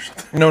base or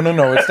something.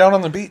 No, it's down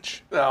on the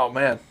beach. Oh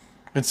man.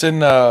 It's in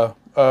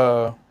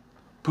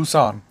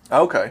Busan.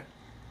 Okay.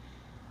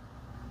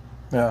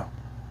 Yeah.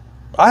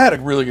 I had a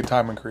really good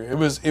time in Korea. It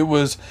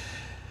was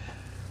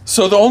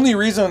so the only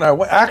reason I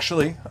went,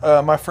 actually,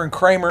 my friend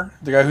Kramer,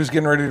 the guy who's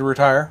getting ready to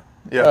retire,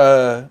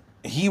 Yeah.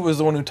 he was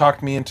the one who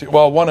talked me into,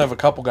 well, one of a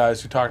couple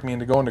guys who talked me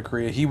into going to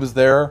Korea. He was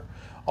there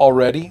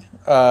already.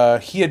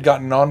 He had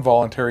gotten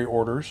non-voluntary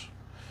orders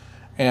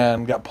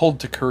and got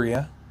pulled to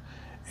Korea.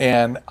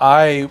 And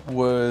I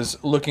was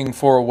looking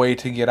for a way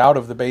to get out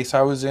of the base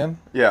I was in.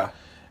 Yeah.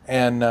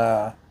 And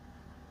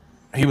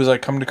he was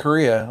like, come to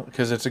Korea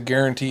because it's a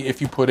guarantee.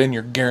 If you put in,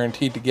 you're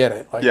guaranteed to get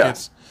it. Like, Yeah.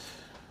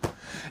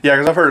 Yeah,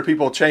 because I've heard of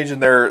people changing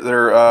their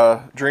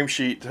dream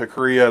sheet to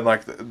Korea and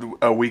like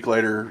a week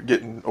later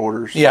getting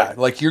orders. Yeah,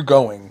 like you're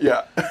going.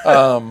 Yeah.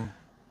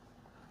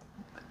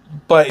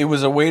 But it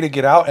was a way to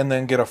get out and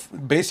then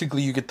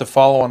basically you get the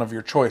follow-on of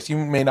your choice. You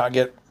may not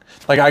get,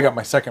 like I got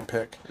my second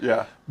pick.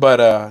 Yeah.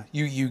 But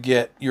you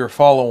get your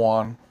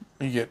follow-on.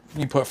 You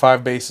put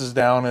 5 bases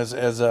down as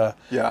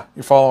Yeah.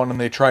 your follow-on,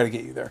 and they try to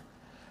get you there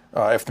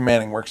if the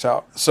Manning works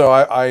out. So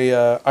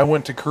I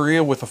went to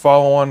Korea with a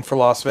follow-on for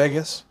Las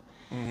Vegas,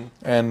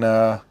 and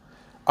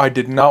I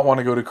did not want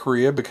to go to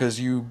Korea because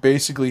you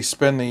basically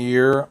spend the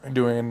year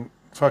doing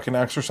fucking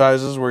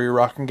exercises where you're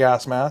rocking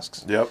gas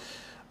masks. Yep.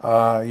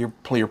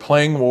 You're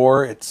playing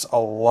war. It's a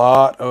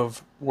lot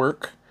of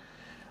work.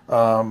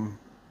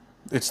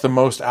 It's the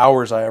most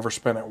hours I ever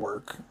spent at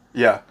work.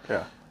 Yeah.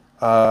 Yeah.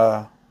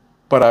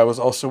 But I was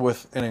also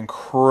with an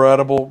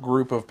incredible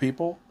group of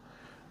people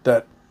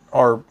that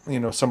are,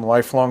 some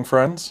lifelong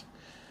friends.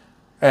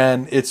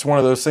 And it's one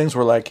of those things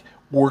where, like,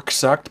 work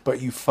sucked,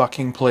 but you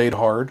fucking played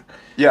hard.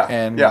 Yeah.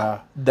 And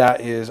yeah.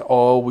 that is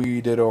all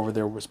we did over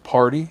there was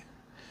party.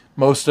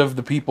 Most of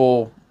the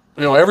people,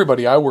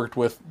 everybody I worked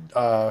with,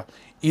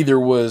 either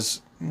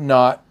was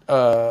not,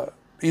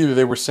 either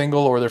they were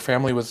single or their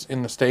family was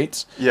in the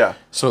States. Yeah.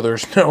 So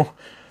there's no.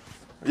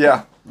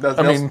 Yeah.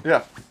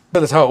 Yeah. But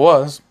that's how it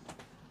was.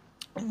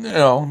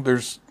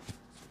 There's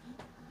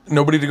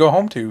nobody to go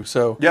home to.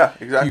 So yeah,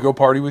 exactly. You go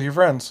party with your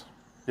friends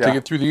to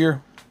get through the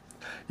year.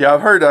 Yeah,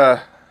 I've heard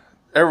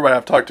everybody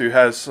I've talked to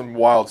has some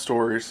wild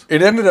stories.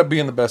 It ended up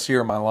being the best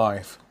year of my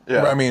life.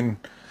 Yeah. I mean,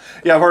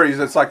 yeah, I've heard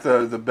it's like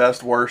the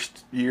best,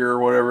 worst year or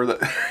whatever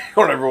that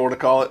whatever you want to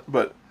call it.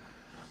 But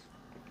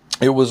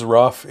it was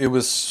rough. It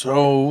was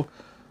so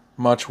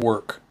much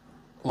work.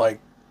 Like,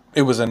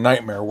 it was a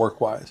nightmare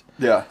work-wise.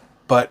 Yeah.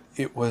 But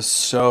it was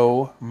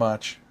so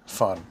much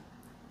fun.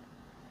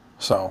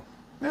 So.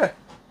 Yeah,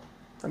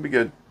 that'd be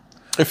good.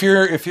 If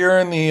you're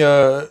in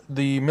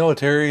the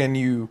military and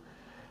you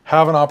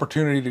have an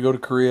opportunity to go to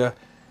Korea,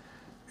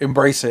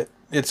 embrace it.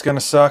 It's going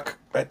to suck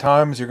at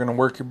times. You're going to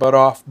work your butt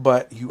off,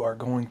 but you are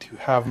going to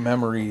have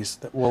memories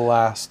that will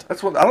last.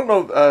 That's what I don't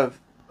know.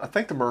 I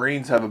think the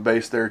Marines have a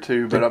base there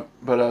too, but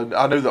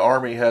I know the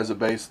Army has a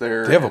base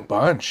there. They have a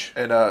bunch,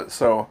 and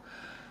so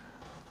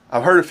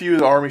I've heard a few of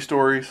the Army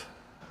stories.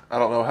 I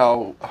don't know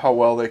how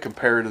well they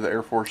compare to the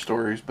Air Force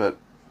stories, but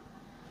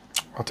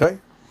I'll tell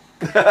you.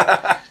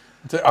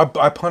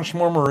 I punched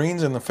more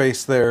Marines in the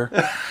face there.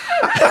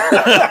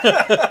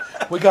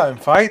 We got in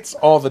fights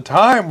all the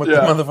time with the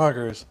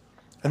motherfuckers.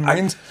 And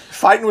Marines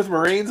fighting with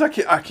Marines, I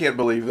can't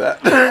believe that.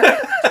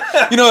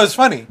 It's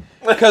funny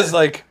because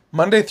like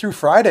Monday through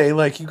Friday,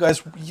 like you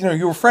guys,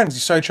 you were friends. You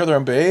saw each other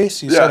on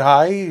base. You said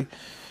hi.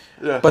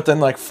 Yeah. But then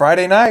like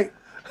Friday night,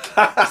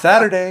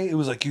 Saturday, it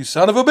was like, you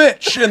son of a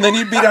bitch, and then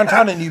you'd be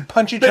downtown and you'd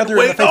punch each other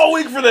in the face. All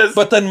week for this.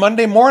 But then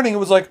Monday morning, it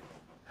was like,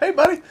 hey,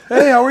 buddy.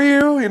 Hey, how are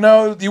you?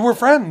 You were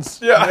friends.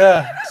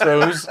 Yeah. So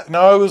it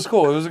was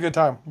cool. It was a good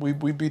time. We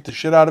beat the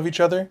shit out of each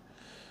other.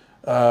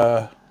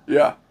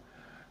 Yeah.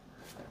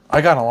 I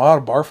got in a lot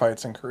of bar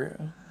fights in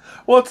Korea.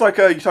 Well, it's like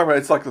you talk about.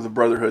 It's like the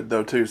brotherhood,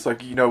 though, too. It's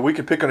like we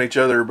can pick on each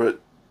other, but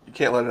you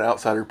can't let an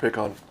outsider pick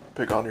on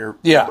your.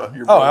 Yeah.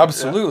 Your oh, brother.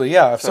 absolutely.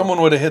 Yeah. If someone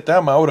would have hit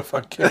them, I would have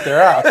fucking kicked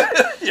their ass.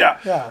 Yeah.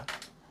 Yeah.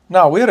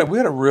 No, we had a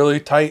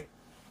really tight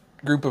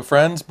group of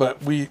friends,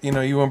 but we,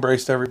 you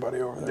embraced everybody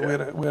over there.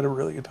 Yeah. We had a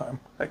really good time.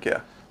 Heck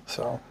yeah.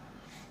 So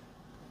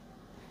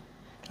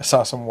I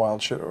saw some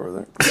wild shit over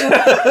there.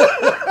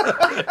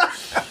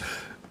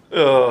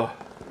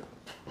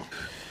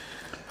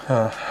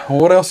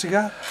 What else you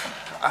got?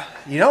 I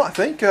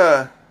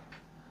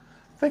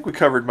think we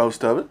covered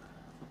most of it.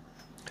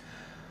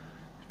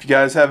 If you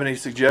guys have any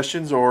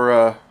suggestions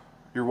or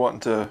you're wanting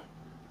to,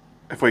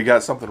 if we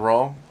got something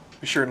wrong,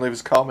 be sure and leave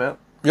us a comment.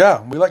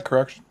 Yeah, we like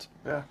corrections.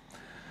 Yeah.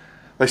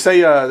 They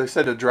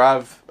said to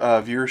drive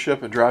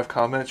viewership and drive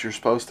comments, you're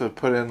supposed to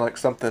put in like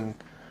something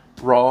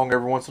wrong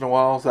every once in a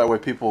while. So that way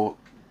people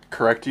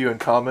correct you in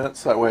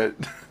comments. That way it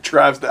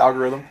drives the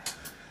algorithm.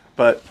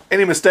 But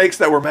any mistakes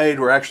that were made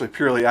were actually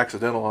purely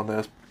accidental on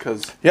this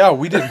because yeah,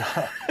 we didn't.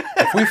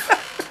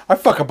 I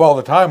fuck up all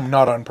the time,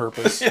 not on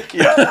purpose.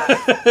 Yeah.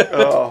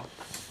 Oh.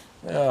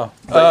 Yeah.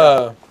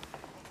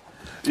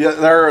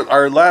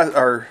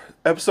 Our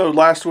episode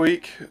last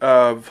week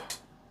of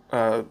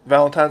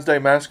Valentine's Day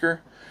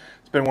Massacre.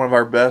 It's been one of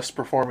our best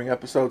performing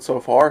episodes so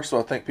far. So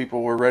I think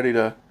people were ready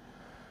for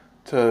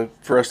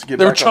us to get.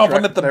 They were back on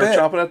track. chomping at the bit. They were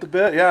chomping at the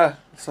bit. Yeah.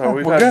 So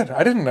we're good.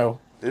 I didn't know.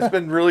 It's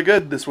been really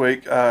good this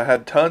week.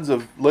 Had tons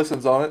of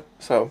listens on it.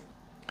 So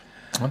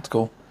that's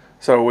cool.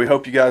 So we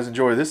hope you guys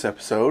enjoy this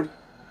episode.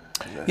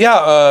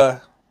 Yeah.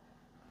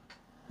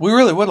 We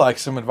really would like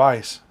some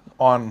advice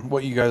on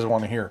what you guys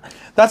want to hear.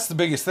 That's the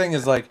biggest thing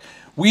is like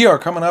we are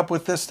coming up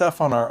with this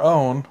stuff on our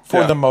own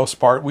for the most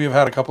part. We have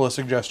had a couple of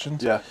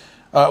suggestions. Yeah.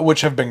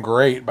 Which have been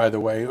great, by the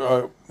way.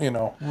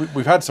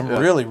 We've had some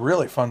really,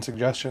 really fun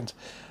suggestions.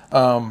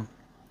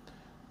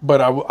 But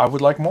I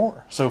would like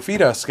more. So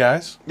feed us,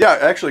 guys. Yeah,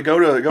 actually, go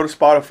to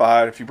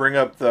Spotify. If you bring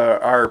up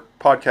our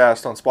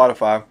podcast on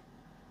Spotify,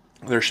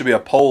 there should be a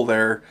poll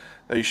there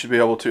that you should be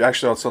able to.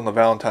 Actually, it's on the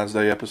Valentine's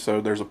Day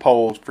episode. There's a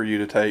poll for you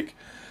to take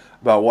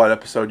about what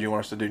episode you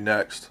want us to do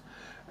next.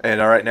 And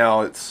right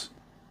now it's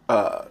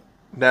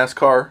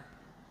NASCAR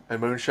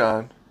and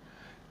moonshine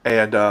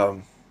and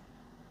the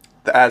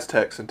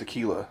Aztecs and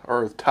tequila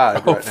are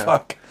tied right now.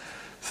 Fuck.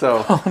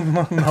 So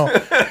no.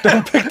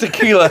 Don't pick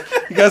tequila.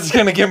 You guys are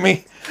gonna get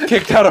me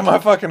kicked out of my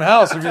fucking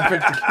house if you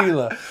pick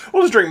tequila.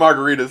 We'll just drink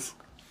margaritas.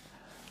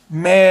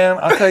 Man,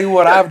 I'll tell you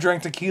what, I've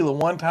drank tequila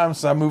one time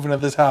since I moved into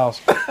this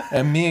house.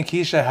 And me and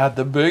Keisha had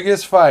the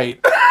biggest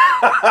fight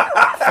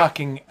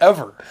fucking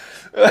ever.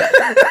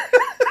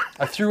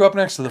 I threw up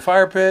next to the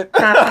fire pit.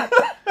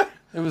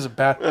 It was a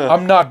bad.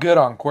 I'm not good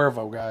on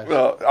Cuervo, guys.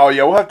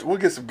 We'll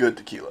get some good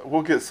tequila.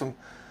 We'll get some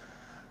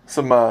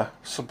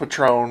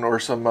Patron or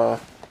some.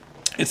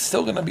 It's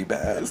still gonna be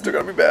bad. It's still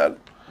gonna be bad.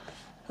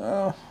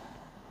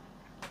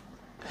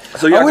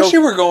 So yeah, I wish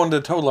you were going to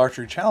Total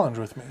Archery Challenge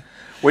with me.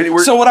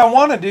 we're, So what I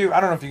want to do, I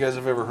don't know if you guys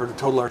have ever heard of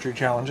Total Archery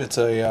Challenge. It's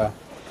a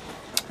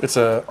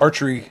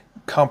archery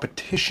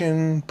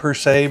competition per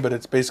se, but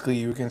it's basically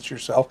you against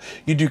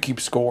yourself. You do keep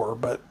score,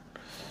 but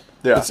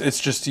yeah, it's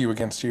just you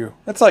against you.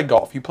 It's like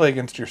golf. You play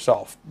against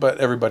yourself, but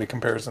everybody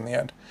compares in the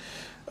end.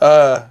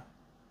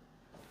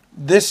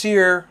 This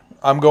year,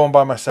 I'm going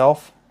by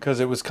myself because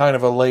it was kind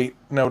of a late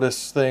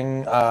notice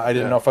thing. I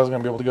didn't know if I was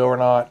going to be able to go or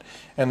not.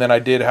 And then I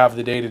did have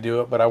the day to do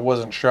it, but I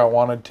wasn't sure I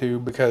wanted to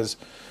because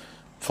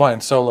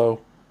flying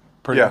solo.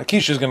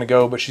 Keisha's going to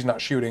go, but she's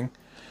not shooting.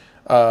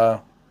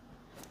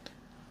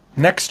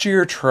 Next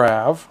year,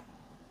 Trav,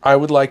 I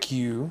would like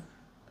you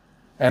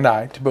and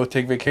I to both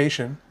take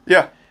vacation.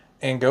 Yeah.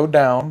 And go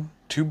down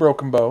to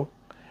Broken Bow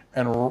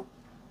and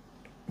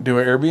do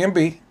an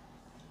Airbnb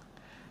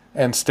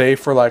and stay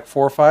for like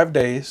 4 or 5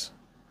 days.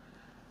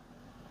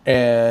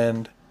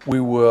 And we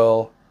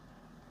will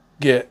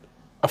get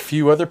a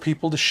few other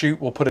people to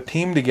shoot. We'll put a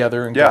team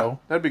together and go.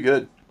 That'd be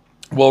good.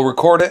 We'll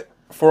record it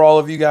for all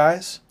of you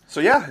guys.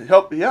 So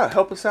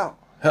help us out.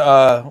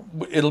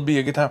 It'll be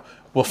a good time.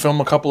 We'll film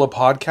a couple of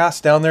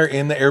podcasts down there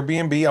in the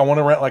Airbnb. I want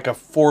to rent like a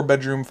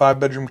 4-bedroom,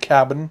 5-bedroom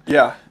cabin.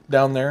 Yeah.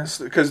 Down there.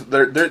 Because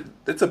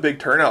it's a big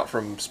turnout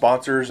from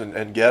sponsors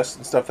and guests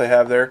and stuff they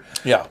have there.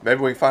 Yeah.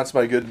 Maybe we can find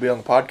somebody good to be on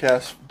the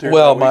podcast.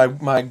 Well,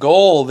 my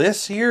goal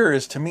this year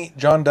is to meet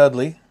John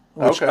Dudley.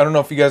 Which I don't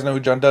know if you guys know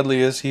who John Dudley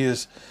is. He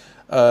is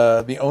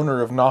the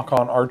owner of Knock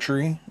On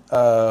Archery.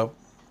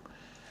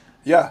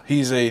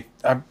 He's a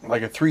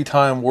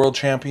 3-time world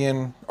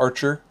champion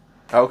archer.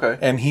 Okay.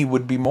 And he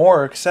would be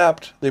more,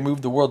 except they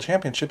moved the world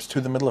championships to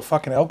the middle of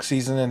fucking elk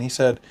season, and he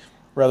said,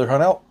 rather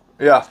hunt elk.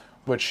 Yeah.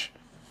 Which...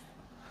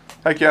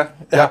 Heck yeah.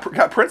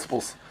 Got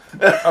principles.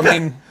 I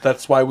mean,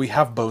 that's why we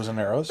have bows and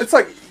arrows. It's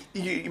like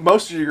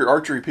most of your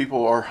archery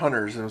people are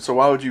hunters, and so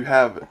why would you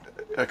have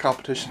a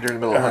competition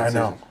during the middle of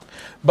hunting season?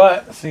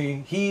 But,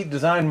 see, he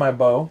designed my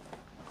bow.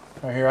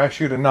 Right here, I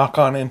shoot a Knock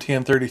On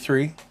NTN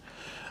 33.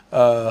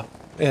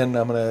 And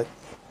I'm gonna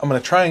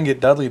try and get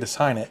Dudley to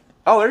sign it.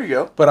 Oh, there you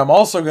go. But I'm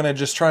also gonna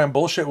just try and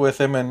bullshit with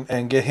him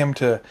and get him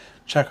to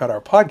check out our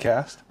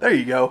podcast. There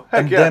you go.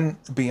 Heck yeah. And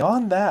then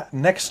beyond that,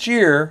 next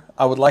year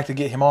I would like to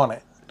get him on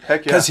it.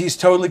 Heck yeah. Because he's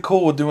totally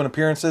cool with doing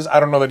appearances. I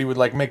don't know that he would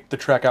like make the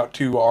trek out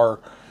to our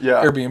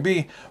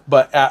Airbnb,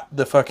 but at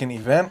the fucking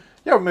event.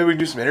 Yeah, maybe we can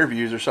do some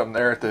interviews or something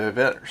there at the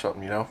event or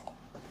something,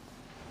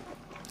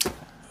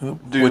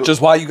 Which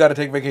is why you got to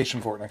take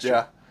vacation for it next year.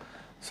 Yeah.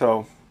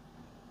 So,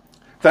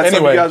 if that's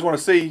something you guys want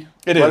to see,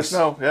 let us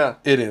know. Yeah.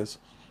 It is.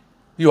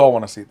 You all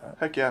want to see that.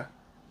 Heck yeah.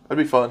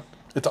 That'd be fun.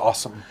 It's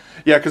awesome.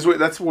 Yeah, because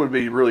that's what would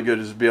be really good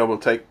is to be able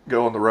to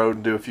go on the road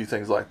and do a few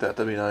things like that.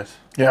 That'd be nice.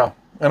 Yeah.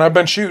 And I've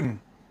been shooting.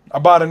 I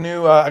got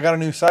a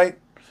new sight,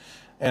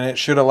 and it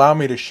should allow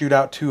me to shoot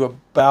out to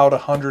about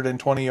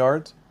 120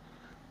 yards.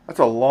 That's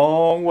a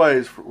long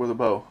ways with a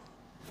bow.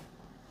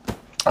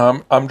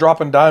 I'm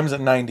dropping dimes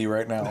at 90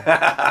 right now.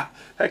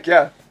 Heck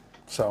yeah.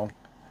 So,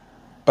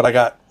 but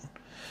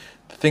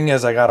the thing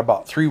is, I got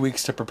about 3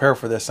 weeks to prepare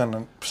for this,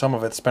 and some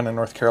of it's spent in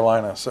North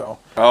Carolina, so.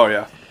 Oh,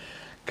 yeah.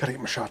 Gotta get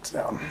my shots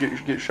down.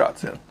 Get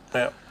shots in.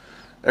 Yeah.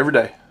 Every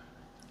day.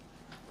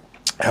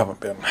 I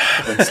haven't been.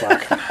 I've been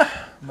slacking.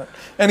 But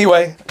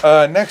anyway,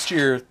 next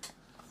year,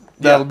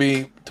 that'll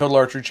be Total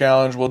Archery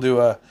Challenge. We'll do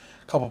a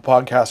couple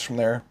podcasts from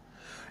there.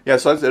 Yeah,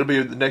 so it'll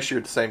be next year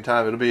at the same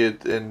time. It'll be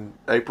in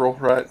April,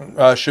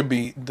 right? Should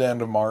be the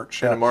end of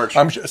March. End of March.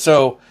 I'm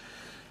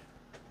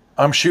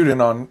shooting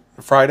on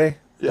Friday,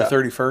 the Yeah.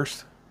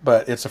 31st,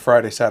 but it's a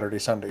Friday, Saturday,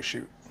 Sunday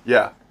shoot.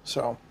 Yeah.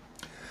 So.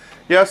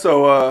 Yeah,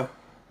 so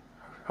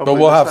but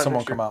we'll have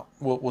someone come out.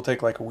 We'll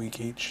take like a week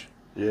each.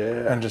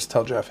 Yeah. And just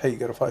tell Jeff, hey, you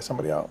got to fly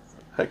somebody out.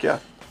 Heck yeah.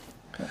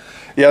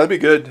 Yeah, that'd be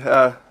good.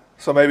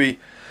 So maybe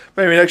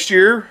next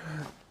year,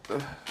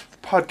 the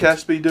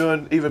podcast be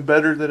doing even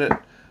better than it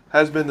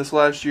has been this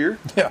last year.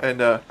 Yeah. And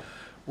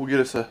we'll get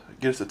us a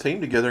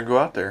team together and go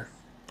out there.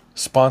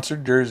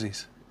 Sponsored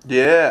jerseys.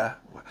 Yeah.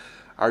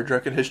 Our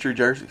Drunken History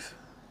jerseys.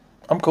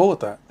 I'm cool with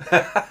that.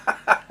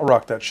 I'll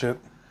rock that shit.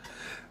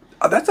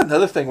 That's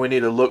another thing we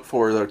need to look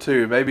for, though,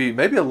 too. Maybe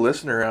a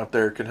listener out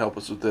there can help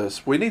us with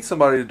this. We need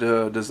somebody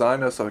to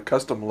design us a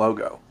custom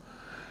logo.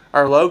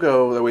 Our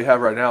logo that we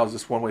have right now is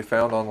this one we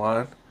found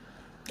online.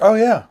 Oh,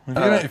 yeah.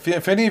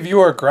 If any of you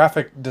are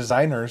graphic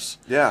designers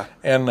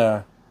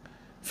and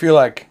feel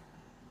like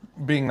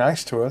being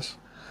nice to us.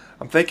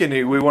 I'm thinking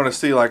we want to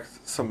see, like,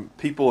 some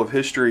people of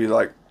history,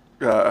 like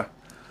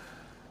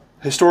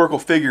historical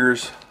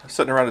figures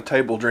sitting around a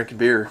table drinking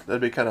beer.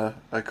 That'd be kind of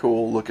a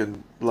cool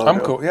looking logo. I'm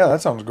cool. Yeah,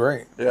 that sounds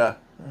great. Yeah.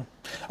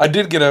 I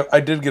did get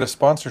a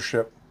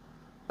sponsorship.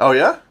 Oh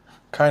yeah?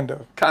 Kind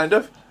of. Kind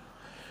of?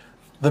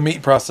 The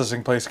meat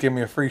processing place gave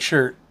me a free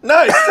shirt.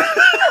 Nice.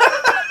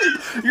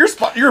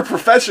 You're a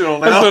professional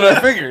now. That's what I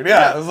figured.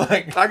 Yeah, I was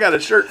like, I got a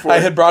shirt for you. I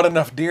had brought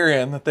enough deer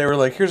in that they were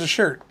like, here's a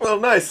shirt. Well,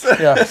 nice.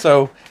 Yeah,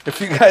 so if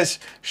you guys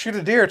shoot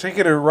a deer, take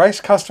it to Rice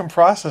Custom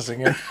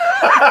Processing in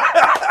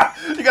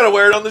you got to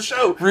wear it on the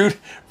show.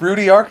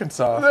 Rudy,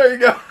 Arkansas. There you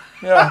go.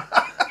 Yeah.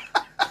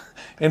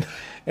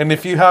 And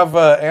if you have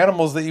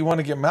animals that you want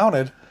to get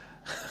mounted,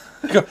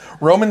 go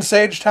Roman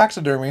Sage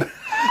Taxidermy.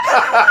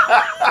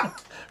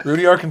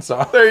 Rudy,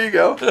 Arkansas. There you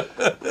go.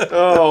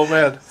 Oh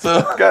man.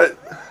 So Got it.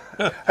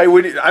 Hey,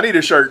 I need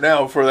a shirt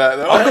now for that.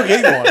 Though. I'll go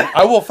get you one.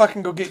 I will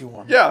fucking go get you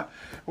one. Yeah,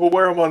 we'll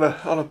wear them on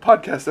a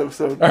podcast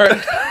episode. All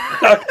right.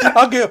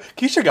 I'll give.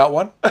 Keisha got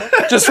one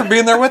just for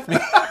being there with me.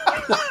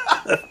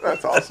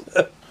 That's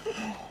awesome.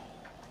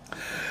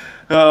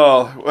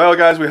 Oh well,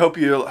 guys, we hope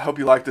you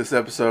like this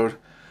episode.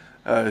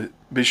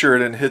 Be sure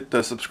to hit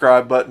the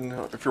subscribe button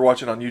if you're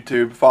watching on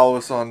YouTube. Follow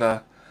us on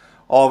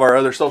all of our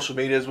other social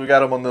medias. We got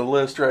them on the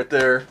list right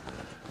there.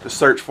 Just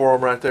search for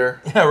them right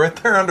there. Yeah, right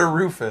there under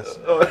Rufus.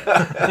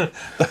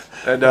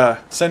 And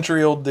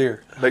Century-old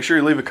deer. make sure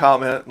you leave a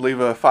comment, leave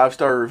a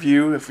 5-star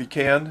review if you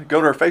can.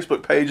 Go to our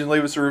Facebook page and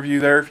leave us a review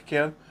there if you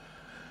can.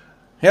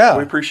 Yeah.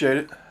 We appreciate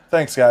it.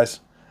 Thanks,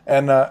 guys.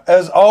 And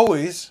as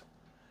always,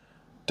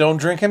 don't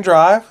drink and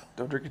drive.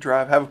 Don't drink and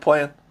drive. Have a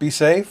plan. Be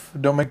safe.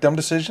 Don't make dumb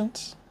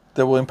decisions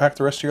that will impact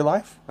the rest of your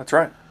life. That's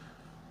right.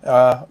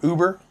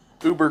 Uber,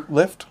 Uber.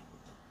 Lyft,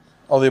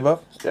 all the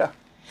above. Yeah.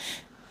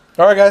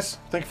 All right, guys.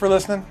 Thank you for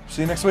listening.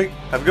 See you next week.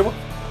 Have a good one.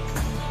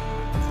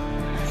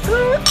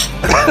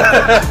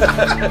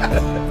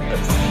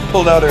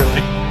 Pulled out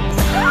early.